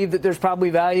 We believe that there's probably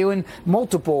value in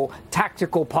multiple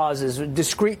tactical pauses,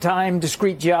 discrete time,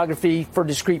 discrete geography for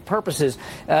discrete purposes.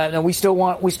 And we still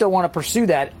want to pursue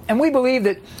that. And we believe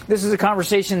that this is a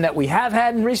conversation that we have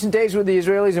had in recent days with the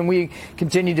Israelis, and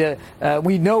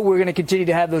we know we're going to continue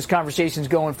to have those conversations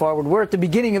going forward. We're at the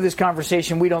beginning of this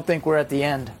conversation. We don't think we're at the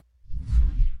end.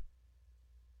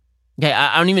 Okay,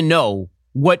 I don't even know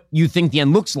what you think the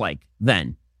end looks like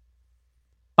then.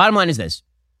 Bottom line is this.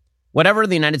 Whatever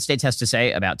the United States has to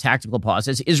say about tactical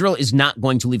pauses, Israel is not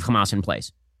going to leave Hamas in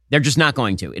place. They're just not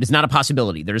going to. It is not a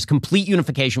possibility. There is complete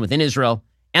unification within Israel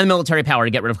and the military power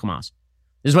to get rid of Hamas.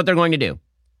 This is what they're going to do.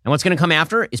 And what's going to come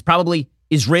after is probably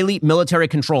Israeli military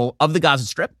control of the Gaza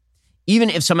Strip.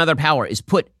 Even if some other power is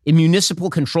put in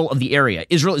municipal control of the area,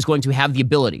 Israel is going to have the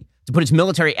ability to put its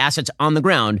military assets on the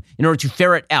ground in order to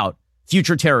ferret out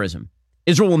future terrorism.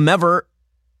 Israel will never,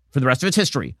 for the rest of its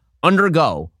history,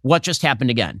 undergo what just happened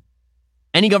again.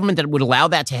 Any government that would allow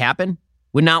that to happen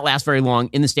would not last very long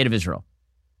in the state of Israel.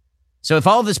 So if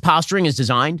all of this posturing is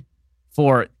designed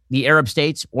for the Arab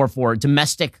states or for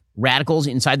domestic radicals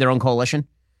inside their own coalition,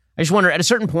 I just wonder, at a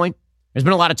certain point, there's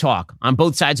been a lot of talk on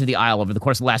both sides of the aisle over the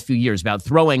course of the last few years about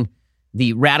throwing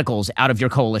the radicals out of your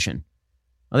coalition.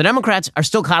 Well, the Democrats are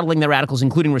still coddling their radicals,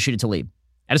 including Rashida Tlaib.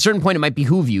 At a certain point, it might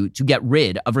behoove you to get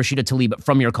rid of Rashida Tlaib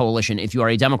from your coalition if you are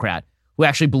a Democrat who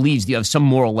actually believes you have some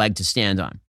moral leg to stand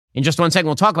on. In just one second,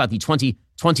 we'll talk about the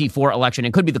 2024 election.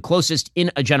 It could be the closest in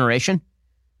a generation.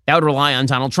 That would rely on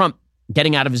Donald Trump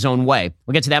getting out of his own way.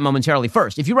 We'll get to that momentarily.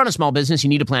 First, if you run a small business, you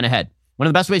need to plan ahead. One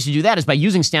of the best ways to do that is by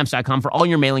using Stamps.com for all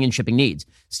your mailing and shipping needs.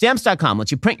 Stamps.com lets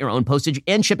you print your own postage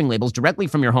and shipping labels directly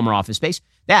from your home or office space.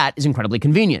 That is incredibly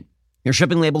convenient. Your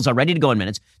shipping labels are ready to go in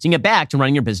minutes, so you can get back to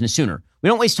running your business sooner. We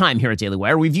don't waste time here at Daily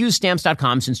Wire. We've used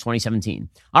Stamps.com since 2017.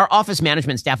 Our office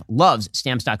management staff loves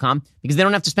Stamps.com because they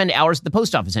don't have to spend hours at the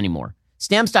post office anymore.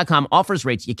 Stamps.com offers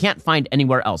rates you can't find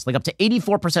anywhere else, like up to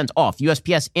 84% off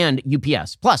USPS and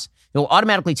UPS. Plus, it will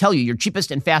automatically tell you your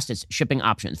cheapest and fastest shipping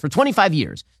options. For 25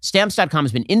 years, Stamps.com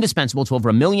has been indispensable to over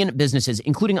 1 million businesses,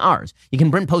 including ours. You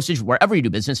can print postage wherever you do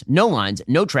business, no lines,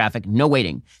 no traffic, no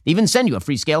waiting. They even send you a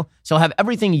free scale, so you'll have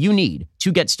everything you need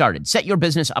to get started. Set your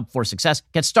business up for success.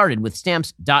 Get started with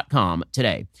Stamps.com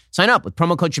today. Sign up with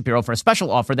promo code Shapiro for a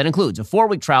special offer that includes a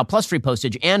 4-week trial plus free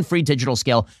postage and free digital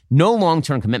scale. No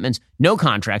long-term commitments, no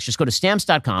contracts. Just go to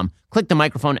Stamps.com, click the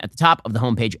microphone at the top of the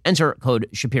homepage, enter code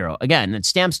Shapiro. Again, that's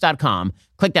Stamps.com.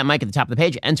 Click that mic at the top of the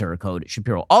page, enter code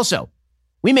Shapiro. Also,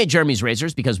 we made Jeremy's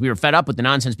razors because we were fed up with the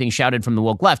nonsense being shouted from the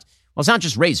woke left. Well, it's not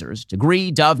just razors. Degree,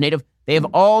 Dove, Native, they have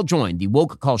all joined the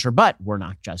woke culture, but we're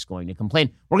not just going to complain.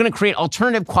 We're going to create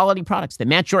alternative quality products that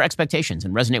match your expectations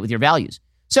and resonate with your values.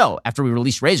 So after we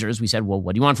released razors, we said, well,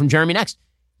 what do you want from Jeremy next?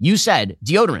 You said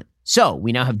deodorant. So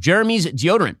we now have Jeremy's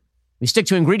deodorant. We stick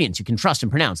to ingredients you can trust and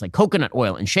pronounce, like coconut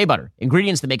oil and shea butter,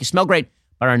 ingredients that make you smell great,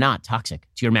 but are not toxic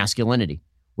to your masculinity.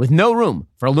 With no room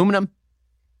for aluminum,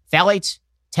 phthalates,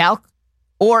 talc,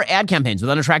 or ad campaigns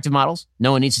with unattractive models.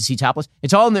 No one needs to see topless.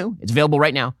 It's all new. It's available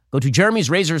right now. Go to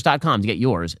jeremysrazors.com to get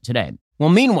yours today. Well,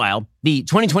 meanwhile, the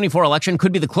 2024 election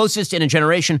could be the closest in a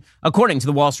generation, according to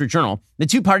the Wall Street Journal. The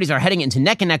two parties are heading into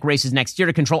neck-and-neck races next year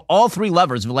to control all 3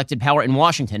 levers of elected power in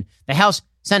Washington, the House,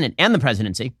 Senate, and the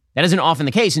presidency. That isn't often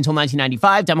the case. Until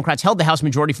 1995, Democrats held the House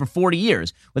majority for 40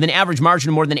 years, with an average margin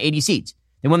of more than 80 seats.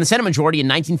 They won the Senate majority in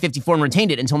 1954 and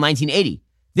retained it until 1980.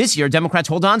 This year, Democrats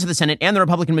hold on to the Senate and the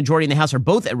Republican majority in the House are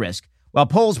both at risk, while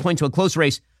polls point to a close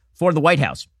race for the White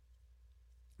House.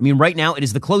 I mean, right now, it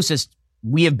is the closest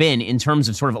we have been in terms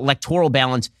of sort of electoral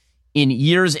balance in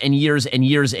years and years and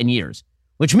years and years,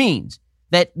 which means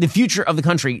that the future of the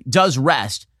country does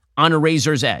rest on a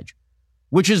razor's edge,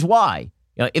 which is why,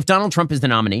 if Donald Trump is the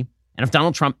nominee, and if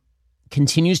Donald Trump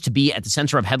continues to be at the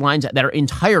center of headlines that are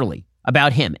entirely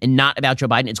about him and not about Joe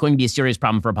Biden, it's going to be a serious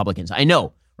problem for Republicans. I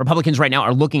know Republicans right now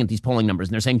are looking at these polling numbers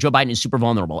and they're saying Joe Biden is super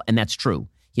vulnerable, and that's true.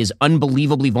 He is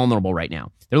unbelievably vulnerable right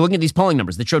now. They're looking at these polling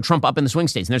numbers that show Trump up in the swing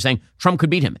states, and they're saying Trump could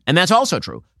beat him, and that's also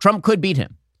true. Trump could beat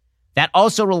him. That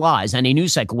also relies on a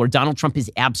news cycle where Donald Trump is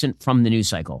absent from the news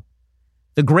cycle.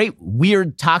 The great,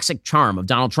 weird, toxic charm of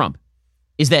Donald Trump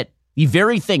is that the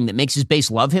very thing that makes his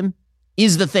base love him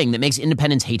is the thing that makes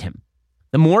independents hate him.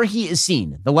 The more he is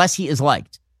seen, the less he is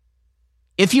liked.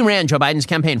 If he ran Joe Biden's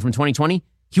campaign from 2020,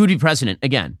 he would be president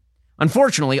again.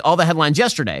 Unfortunately, all the headlines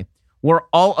yesterday were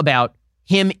all about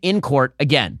him in court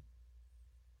again.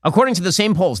 According to the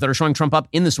same polls that are showing Trump up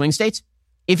in the swing states,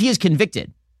 if he is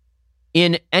convicted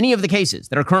in any of the cases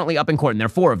that are currently up in court, and there are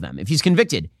 4 of them, if he's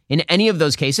convicted in any of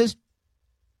those cases,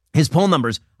 his poll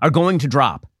numbers are going to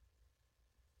drop.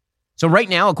 So right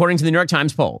now, according to the New York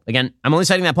Times poll, again, I'm only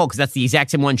citing that poll because that's the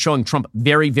exact same one showing Trump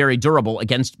very, very durable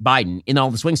against Biden in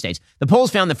all the swing states. The polls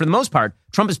found that for the most part,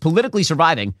 Trump is politically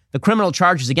surviving the criminal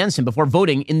charges against him before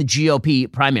voting in the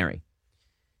GOP primary.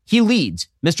 He leads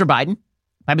Mr. Biden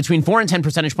by between 4 and 10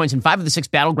 percentage points in 5 of the 6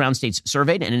 battleground states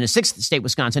surveyed, and in a 6th state,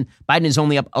 Wisconsin, Biden is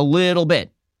only up a little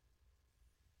bit.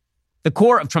 The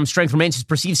core of Trump's strength remains his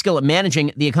perceived skill at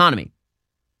managing the economy.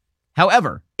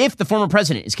 However, if the former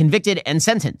president is convicted and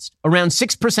sentenced, around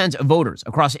 6% of voters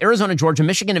across Arizona, Georgia,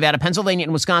 Michigan, Nevada, Pennsylvania,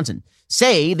 and Wisconsin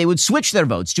say they would switch their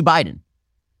votes to Biden.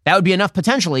 That would be enough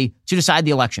potentially to decide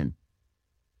the election.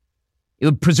 It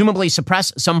would presumably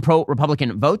suppress some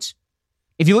pro-Republican votes.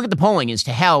 If you look at the polling as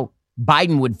to how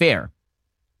Biden would fare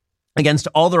against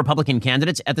all the Republican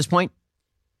candidates at this point,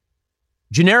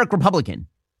 generic Republican,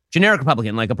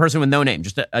 like a person with no name,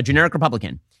 just a generic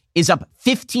Republican, is up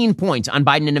 15 points on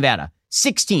Biden in Nevada,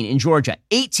 16 in Georgia,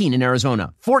 18 in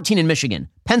Arizona, 14 in Michigan,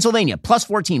 Pennsylvania, plus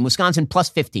 14, Wisconsin, plus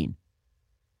 15.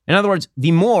 In other words,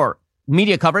 the more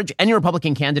media coverage any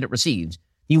Republican candidate receives,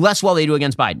 the less well they do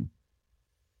against Biden.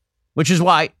 Which is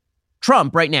why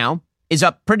Trump right now is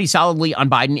up pretty solidly on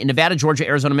Biden in Nevada, Georgia,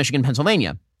 Arizona, Michigan,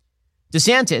 Pennsylvania.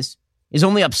 DeSantis is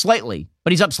only up slightly,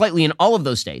 but he's up slightly in all of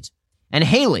those states. And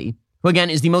Haley, who again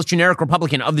is the most generic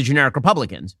Republican of the generic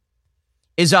Republicans,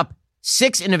 is up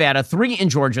 6 in Nevada, 3 in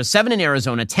Georgia, 7 in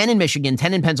Arizona, 10 in Michigan,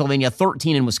 10 in Pennsylvania,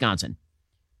 13 in Wisconsin.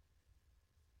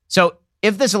 So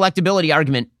if this electability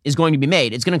argument is going to be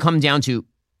made, it's going to come down to,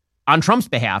 on Trump's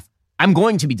behalf, I'm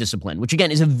going to be disciplined, which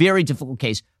again is a very difficult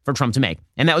case for Trump to make.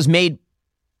 And that was made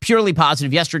purely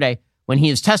positive yesterday when he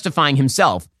is testifying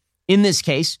himself in this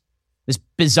case, this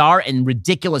bizarre and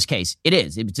ridiculous case. It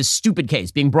is. It's a stupid case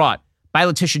being brought by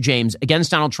Letitia James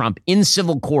against Donald Trump in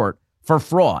civil court for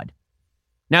fraud.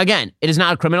 Now, again, it is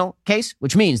not a criminal case,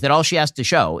 which means that all she has to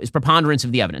show is preponderance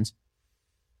of the evidence.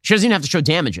 She doesn't even have to show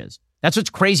damages. That's what's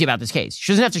crazy about this case.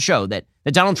 She doesn't have to show that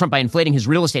Donald Trump, by inflating his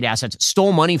real estate assets,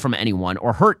 stole money from anyone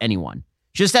or hurt anyone.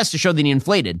 She just has to show that he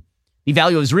inflated the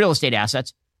value of his real estate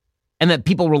assets and that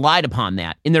people relied upon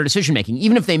that in their decision-making,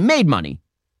 even if they made money.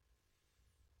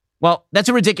 Well, that's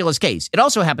a ridiculous case. It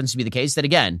also happens to be the case that,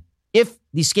 again, if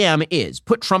the scam is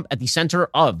put Trump at the center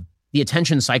of the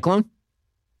attention cyclone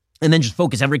and then just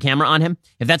focus every camera on him,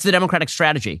 if that's the Democratic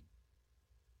strategy,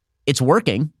 it's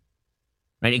working,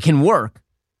 right? It can work.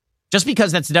 Just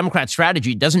because that's the Democrat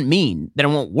strategy doesn't mean that it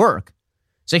won't work.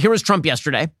 So here was Trump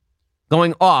yesterday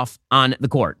going off on the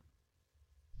court.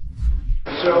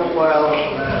 So while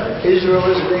Israel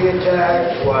is being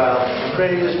attacked, while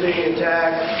Ukraine is being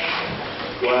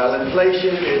attacked, while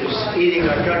inflation is eating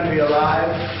our country alive,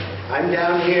 I'm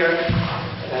down here,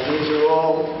 and these are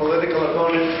all political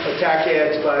opponent attack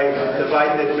ads by the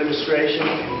Biden administration.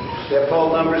 Their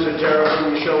poll numbers are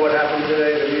terrible. You show what happened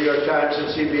today. The New York Times and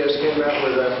CBS came out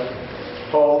with a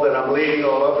poll that I'm leading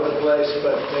all over the place,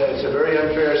 but it's a very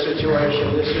unfair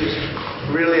situation. This is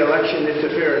really election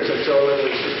interference. That's all it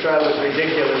is. This trial is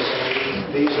ridiculous.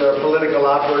 These are political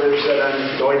operatives that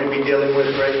I'm going to be dealing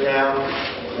with right now.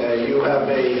 You have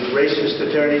a racist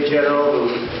attorney general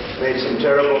who made some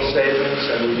terrible statements,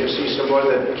 and we just see some more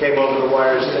that came over the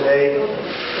wires today.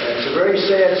 It's a very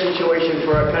sad situation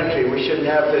for our country. We shouldn't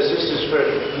have this. This is for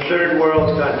third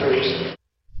world countries.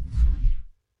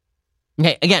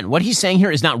 Okay, again, what he's saying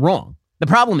here is not wrong. The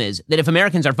problem is that if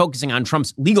Americans are focusing on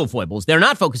Trump's legal foibles, they're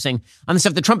not focusing on the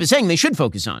stuff that Trump is saying they should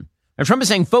focus on. Or Trump is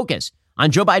saying focus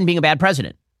on Joe Biden being a bad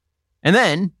president. And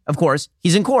then, of course,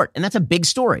 he's in court, and that's a big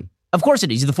story. Of course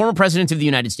it is. He's the former president of the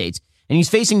United States, and he's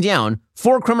facing down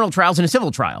 4 criminal trials and a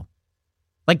civil trial.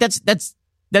 Like, that's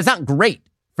not great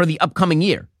for the upcoming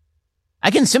year.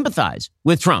 I can sympathize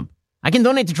with Trump. I can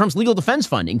donate to Trump's legal defense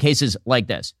fund in cases like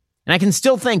this. And I can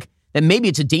still think that maybe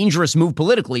it's a dangerous move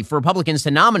politically for Republicans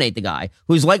to nominate the guy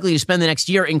who's likely to spend the next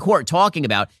year in court talking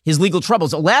about his legal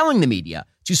troubles, allowing the media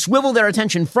to swivel their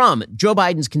attention from Joe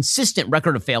Biden's consistent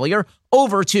record of failure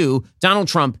over to Donald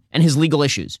Trump and his legal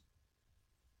issues.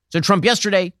 So Trump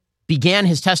yesterday began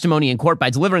his testimony in court by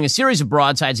delivering a series of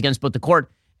broadsides against both the court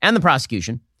and the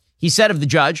prosecution. He said of the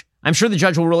judge, "I'm sure the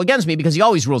judge will rule against me because he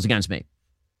always rules against me."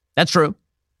 That's true.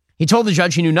 He told the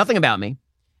judge he knew nothing about me.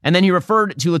 And then he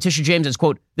referred to Letitia James as,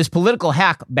 quote, "this political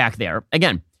hack back there."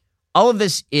 Again, all of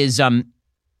this is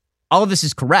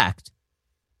correct.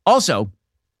 Also,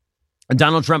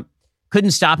 Donald Trump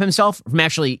couldn't stop himself from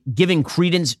actually giving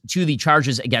credence to the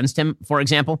charges against him, for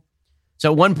example.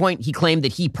 So at one point, he claimed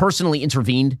that he personally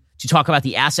intervened to talk about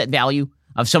the asset value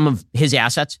of some of his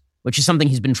assets, which is something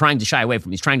he's been trying to shy away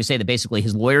from. He's trying to say that basically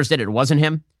his lawyers did it. It wasn't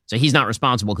him. So he's not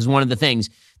responsible, because one of the things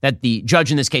that the judge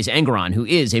in this case, Engoron, who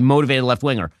is a motivated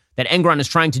left-winger, that Engoron is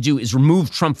trying to do is remove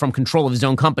Trump from control of his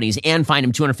own companies and fine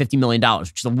him $250 million,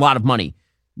 which is a lot of money,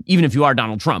 even if you are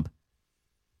Donald Trump.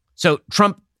 So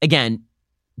Trump, again,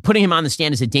 putting him on the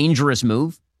stand is a dangerous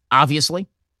move, obviously.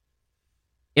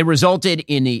 It resulted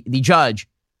in the judge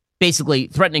basically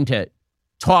threatening to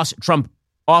toss Trump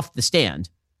off the stand.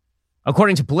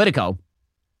 According to Politico,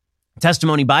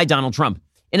 testimony by Donald Trump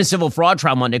in a civil fraud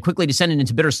trial Monday quickly descended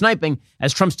into bitter sniping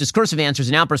as Trump's discursive answers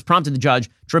and outbursts prompted the judge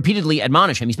to repeatedly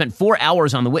admonish him. He spent 4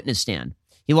 hours on the witness stand.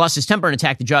 He lost his temper and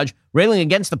attacked the judge, railing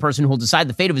against the person who will decide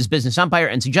the fate of his business empire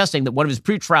and suggesting that one of his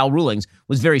pretrial rulings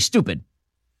was very stupid.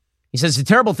 He says, "It's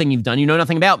a terrible thing you've done. You know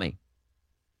nothing about me."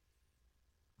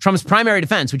 Trump's primary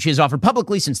defense, which he has offered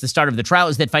publicly since the start of the trial,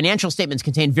 is that financial statements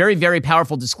contain very, very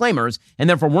powerful disclaimers and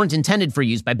therefore weren't intended for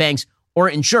use by banks or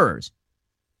insurers.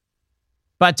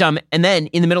 But, and then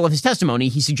in the middle of his testimony,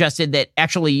 he suggested that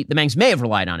actually the banks may have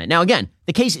relied on it. Now, again,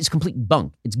 the case is complete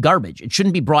bunk. It's garbage. It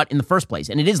shouldn't be brought in the first place.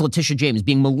 And it is Letitia James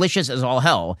being malicious as all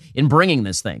hell in bringing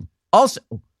this thing. Also,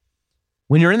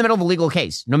 when you're in the middle of a legal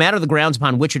case, no matter the grounds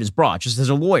upon which it is brought, just as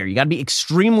a lawyer, you got to be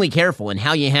extremely careful in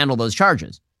how you handle those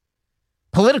charges.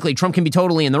 Politically, Trump can be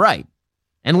totally in the right.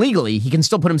 And legally, he can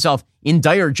still put himself in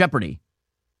dire jeopardy.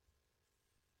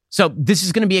 So this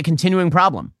is going to be a continuing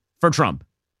problem for Trump.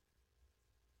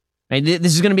 Right?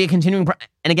 This is going to be a continuing problem.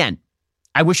 And again,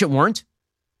 I wish it weren't,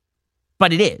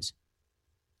 but it is.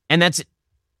 And that's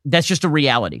just a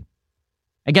reality.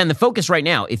 Again, the focus right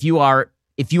now, if you are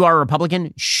a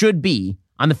Republican, should be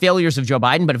on the failures of Joe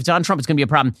Biden. But if it's on Trump, it's going to be a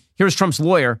problem. Here's Trump's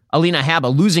lawyer, Alina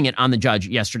Habba, losing it on the judge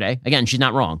yesterday. Again, she's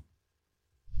not wrong.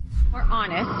 More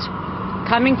honest,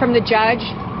 coming from the judge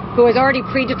who has already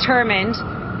predetermined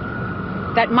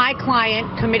that my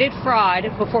client committed fraud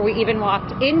before we even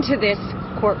walked into this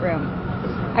courtroom.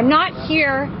 I'm not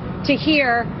here to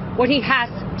hear what he has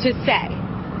to say.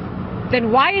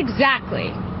 Then why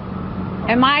exactly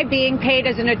am I being paid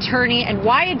as an attorney, and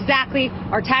why exactly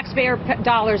are taxpayer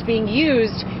dollars being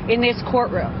used in this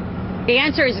courtroom? The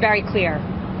answer is very clear.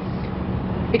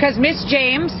 Because Miss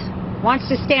James wants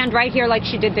to stand right here like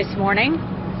she did this morning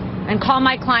and call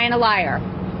my client a liar,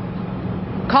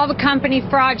 call the company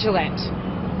fraudulent,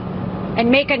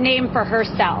 and make a name for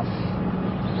herself.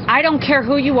 I don't care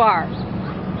who you are.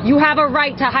 You have a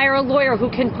right to hire a lawyer who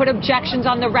can put objections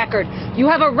on the record. You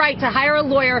have a right to hire a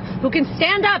lawyer who can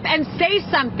stand up and say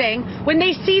something when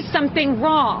they see something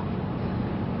wrong.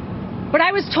 But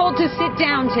I was told to sit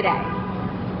down today.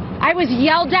 I was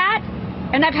yelled at,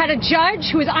 and I've had a judge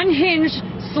who is unhinged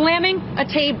slamming a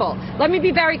table. Let me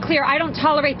be very clear. I don't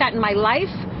tolerate that in my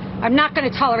life. I'm not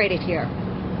going to tolerate it here.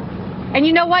 And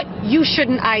you know what? You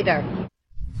shouldn't either.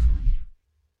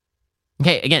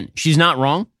 Okay, again, she's not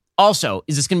wrong. Also,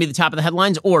 is this going to be the top of the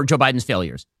headlines or Joe Biden's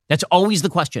failures? That's always the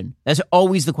question. That's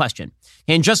always the question.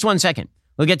 In just 1 second,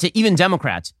 we'll get to even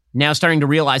Democrats now starting to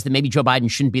realize that maybe Joe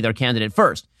Biden shouldn't be their candidate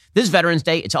first. This Veterans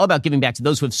Day, it's all about giving back to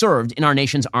those who have served in our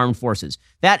nation's armed forces.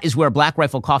 That is where Black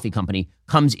Rifle Coffee Company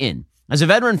comes in. As a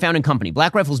veteran-founded company,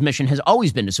 Black Rifle's mission has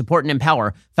always been to support and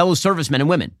empower fellow servicemen and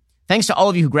women. Thanks to all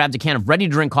of you who grabbed a can of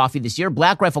ready-to-drink coffee this year,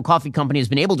 Black Rifle Coffee Company has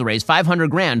been able to raise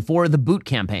 $500,000 for the Boot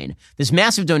campaign. This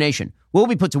massive donation will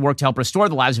be put to work to help restore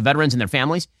the lives of veterans and their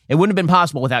families. It wouldn't have been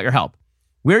possible without your help.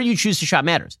 Where you choose to shop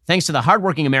matters. Thanks to the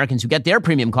hardworking Americans who get their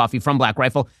premium coffee from Black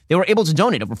Rifle, they were able to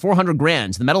donate over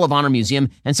 $400,000 to the Medal of Honor Museum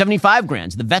and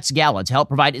 $75,000 to the Vets Gala to help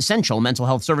provide essential mental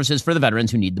health services for the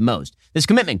veterans who need the most. This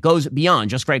commitment goes beyond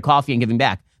just great coffee and giving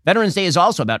back. Veterans Day is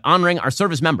also about honoring our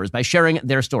service members by sharing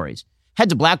their stories. Head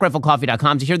to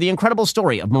blackriflecoffee.com to hear the incredible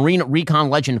story of Marine Recon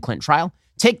legend Clint Trial.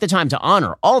 Take the time to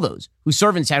honor all those who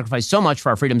serve and sacrifice so much for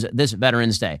our freedoms this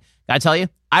Veterans Day. Gotta tell you,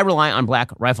 I rely on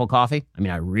Black Rifle Coffee. I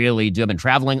mean, I really do. I've been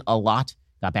traveling a lot.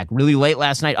 Got back really late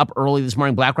last night, up early this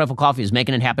morning. Black Rifle Coffee is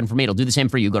making it happen for me. It'll do the same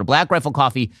for you. Go to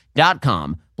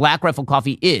blackriflecoffee.com. Black Rifle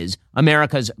Coffee is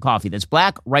America's coffee. That's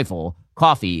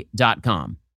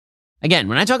blackriflecoffee.com. Again,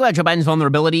 when I talk about Joe Biden's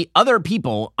vulnerability, other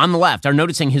people on the left are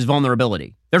noticing his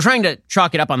vulnerability. They're trying to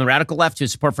chalk it up on the radical left to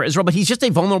support for Israel, but he's just a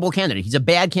vulnerable candidate. He's a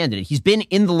bad candidate. He's been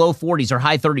in the low 40s or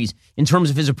high 30s in terms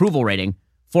of his approval rating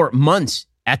for months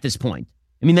at this point.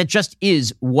 I mean, that just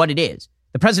is what it is.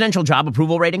 The presidential job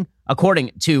approval rating,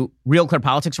 according to Real Clear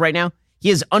Politics right now,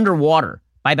 he is underwater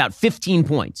by about 15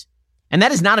 points. And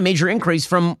that is not a major increase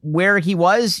from where he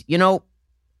was,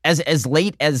 as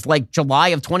late as like July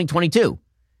of 2022.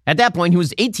 At that point, he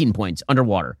was 18 points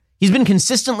underwater. He's been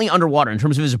consistently underwater in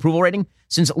terms of his approval rating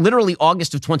since literally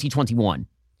August of 2021.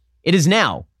 It is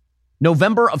now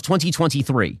November of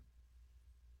 2023.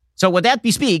 So what that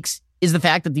bespeaks is the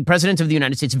fact that the president of the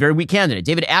United States is a very weak candidate.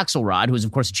 David Axelrod, who is,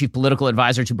 of course, the chief political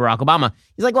advisor to Barack Obama,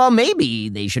 he's like, well, maybe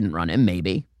they shouldn't run him,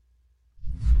 maybe.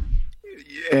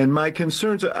 And my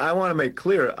concerns, I want to make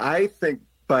clear, I think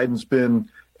Biden's been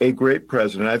a great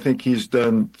president. I think he's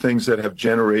done things that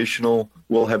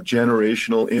will have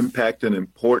generational impact and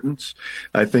importance.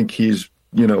 I think he's,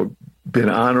 been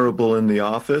honorable in the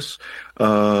office.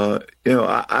 I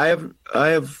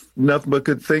have nothing but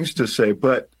good things to say.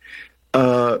 But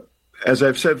as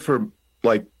I've said for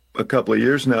like a couple of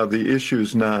years now, the issue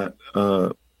is not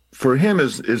for him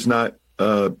is not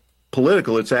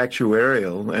political. It's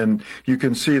actuarial, and you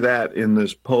can see that in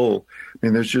this poll. I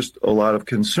mean, there's just a lot of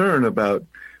concern about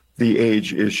the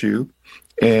age issue,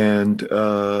 and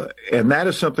that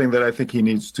is something that I think he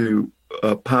needs to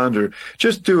ponder.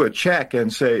 Just do a check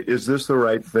and say, is this the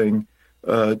right thing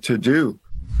to do?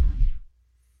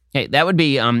 Hey, that would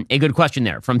be a good question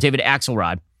there from David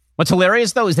Axelrod. What's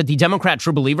hilarious, though, is that the Democrat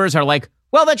true believers are like,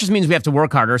 well, that just means we have to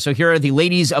work harder. So here are the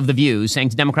ladies of the View saying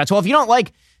to Democrats, well, if you don't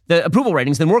like the approval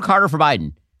ratings, then work harder for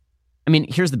Biden. I mean,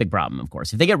 here's the big problem, of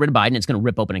course. If they get rid of Biden, it's going to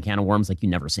rip open a can of worms like you've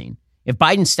never seen. If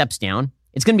Biden steps down,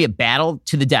 it's going to be a battle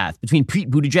to the death between Pete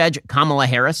Buttigieg, Kamala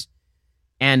Harris,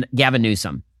 and Gavin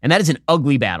Newsom. And that is an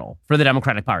ugly battle for the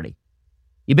Democratic Party.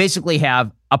 You basically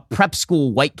have a prep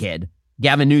school white kid,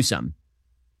 Gavin Newsom,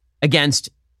 against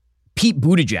Pete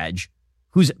Buttigieg,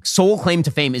 whose sole claim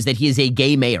to fame is that he is a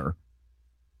gay mayor,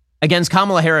 against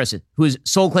Kamala Harris, whose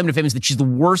sole claim to fame is that she's the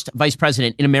worst vice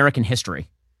president in American history.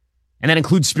 And that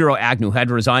includes Spiro Agnew, who had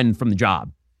to resign from the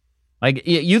job. Like,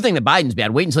 you think that Biden's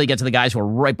bad. Wait until you get to the guys who are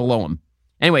right below him.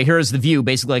 Anyway, here's the View,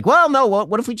 basically like, well, no,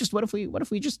 what if we just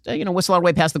whistle our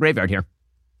way past the graveyard here?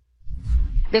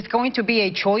 There's going to be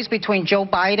a choice between Joe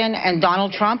Biden and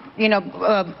Donald Trump.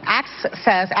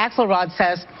 Axelrod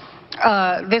says,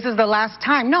 this is the last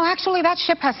time. No, actually, that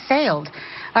ship has sailed.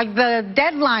 Like the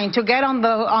deadline to get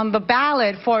on the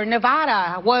ballot for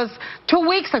Nevada was 2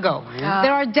 weeks ago.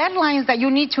 There are deadlines that you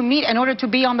need to meet in order to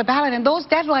be on the ballot, and those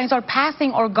deadlines are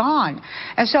passing or gone.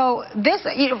 And so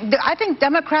I think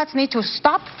Democrats need to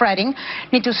stop fretting,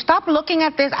 need to stop looking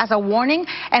at this as a warning,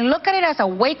 and look at it as a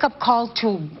wake-up call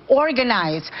to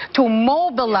organize, to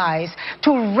mobilize,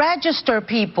 to register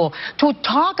people, to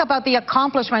talk about the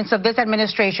accomplishments of this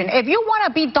administration. If you want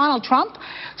to beat Donald Trump,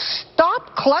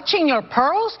 stop clutching your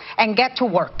pearls and get to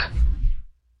work.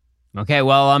 Okay,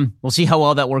 well, we'll see how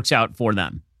well that works out for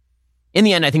them. In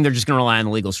the end, I think they're just going to rely on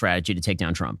the legal strategy to take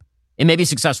down Trump. It may be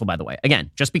successful, by the way. Again,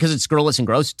 just because it's scurrilous and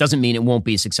gross doesn't mean it won't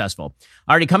be successful.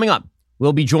 Already coming up,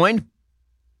 we'll be joined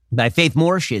by Faith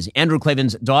Moore. She is Andrew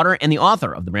Klavan's daughter and the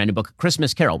author of the brand new book,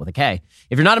 Christmas Carol with a K.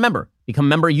 If you're not a member, become a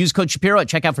member. Use code Shapiro at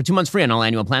checkout for 2 months free on all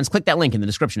annual plans. Click that link in the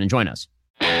description and join us.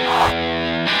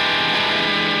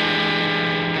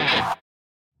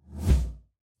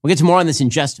 We'll get to more on this in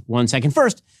just 1 second.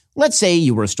 First, let's say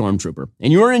you were a stormtrooper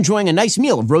and you were enjoying a nice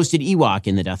meal of roasted Ewok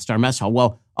in the Death Star mess hall.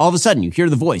 Well, all of a sudden you hear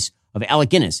the voice of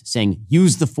Alec Guinness saying,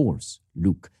 "Use the Force,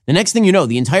 Luke." The next thing you know,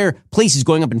 the entire place is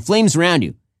going up in flames around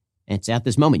you. And it's at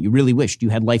this moment you really wished you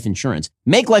had life insurance.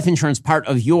 Make life insurance part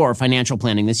of your financial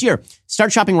planning this year.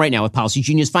 Start shopping right now with Policy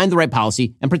Genius. Find the right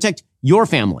policy and protect your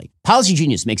family. Policy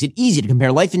Genius makes it easy to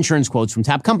compare life insurance quotes from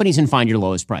top companies and find your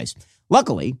lowest price.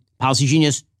 Luckily, Policy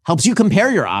Genius helps you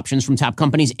compare your options from top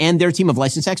companies, and their team of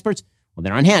licensed experts, well,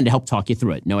 they're on hand to help talk you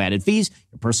through it. No added fees.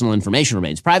 Your personal information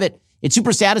remains private. It's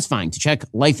super satisfying to check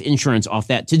life insurance off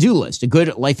that to-do list. A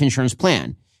good life insurance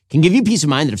plan can give you peace of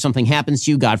mind that if something happens to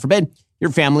you, God forbid,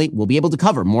 your family will be able to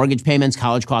cover mortgage payments,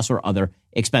 college costs, or other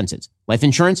expenses. Life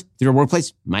insurance through your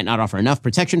workplace might not offer enough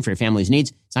protection for your family's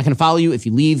needs. It's not going to follow you if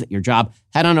you leave your job.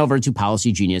 Head on over to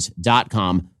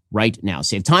PolicyGenius.com right now.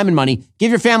 Save time and money. Give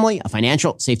your family a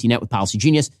financial safety net with Policy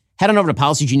Genius. Head on over to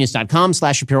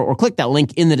PolicyGenius.com/Shapiro or click that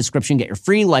link in the description. Get your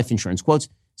free life insurance quotes.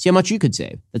 See how much you could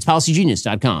save. That's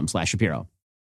PolicyGenius.com/Shapiro.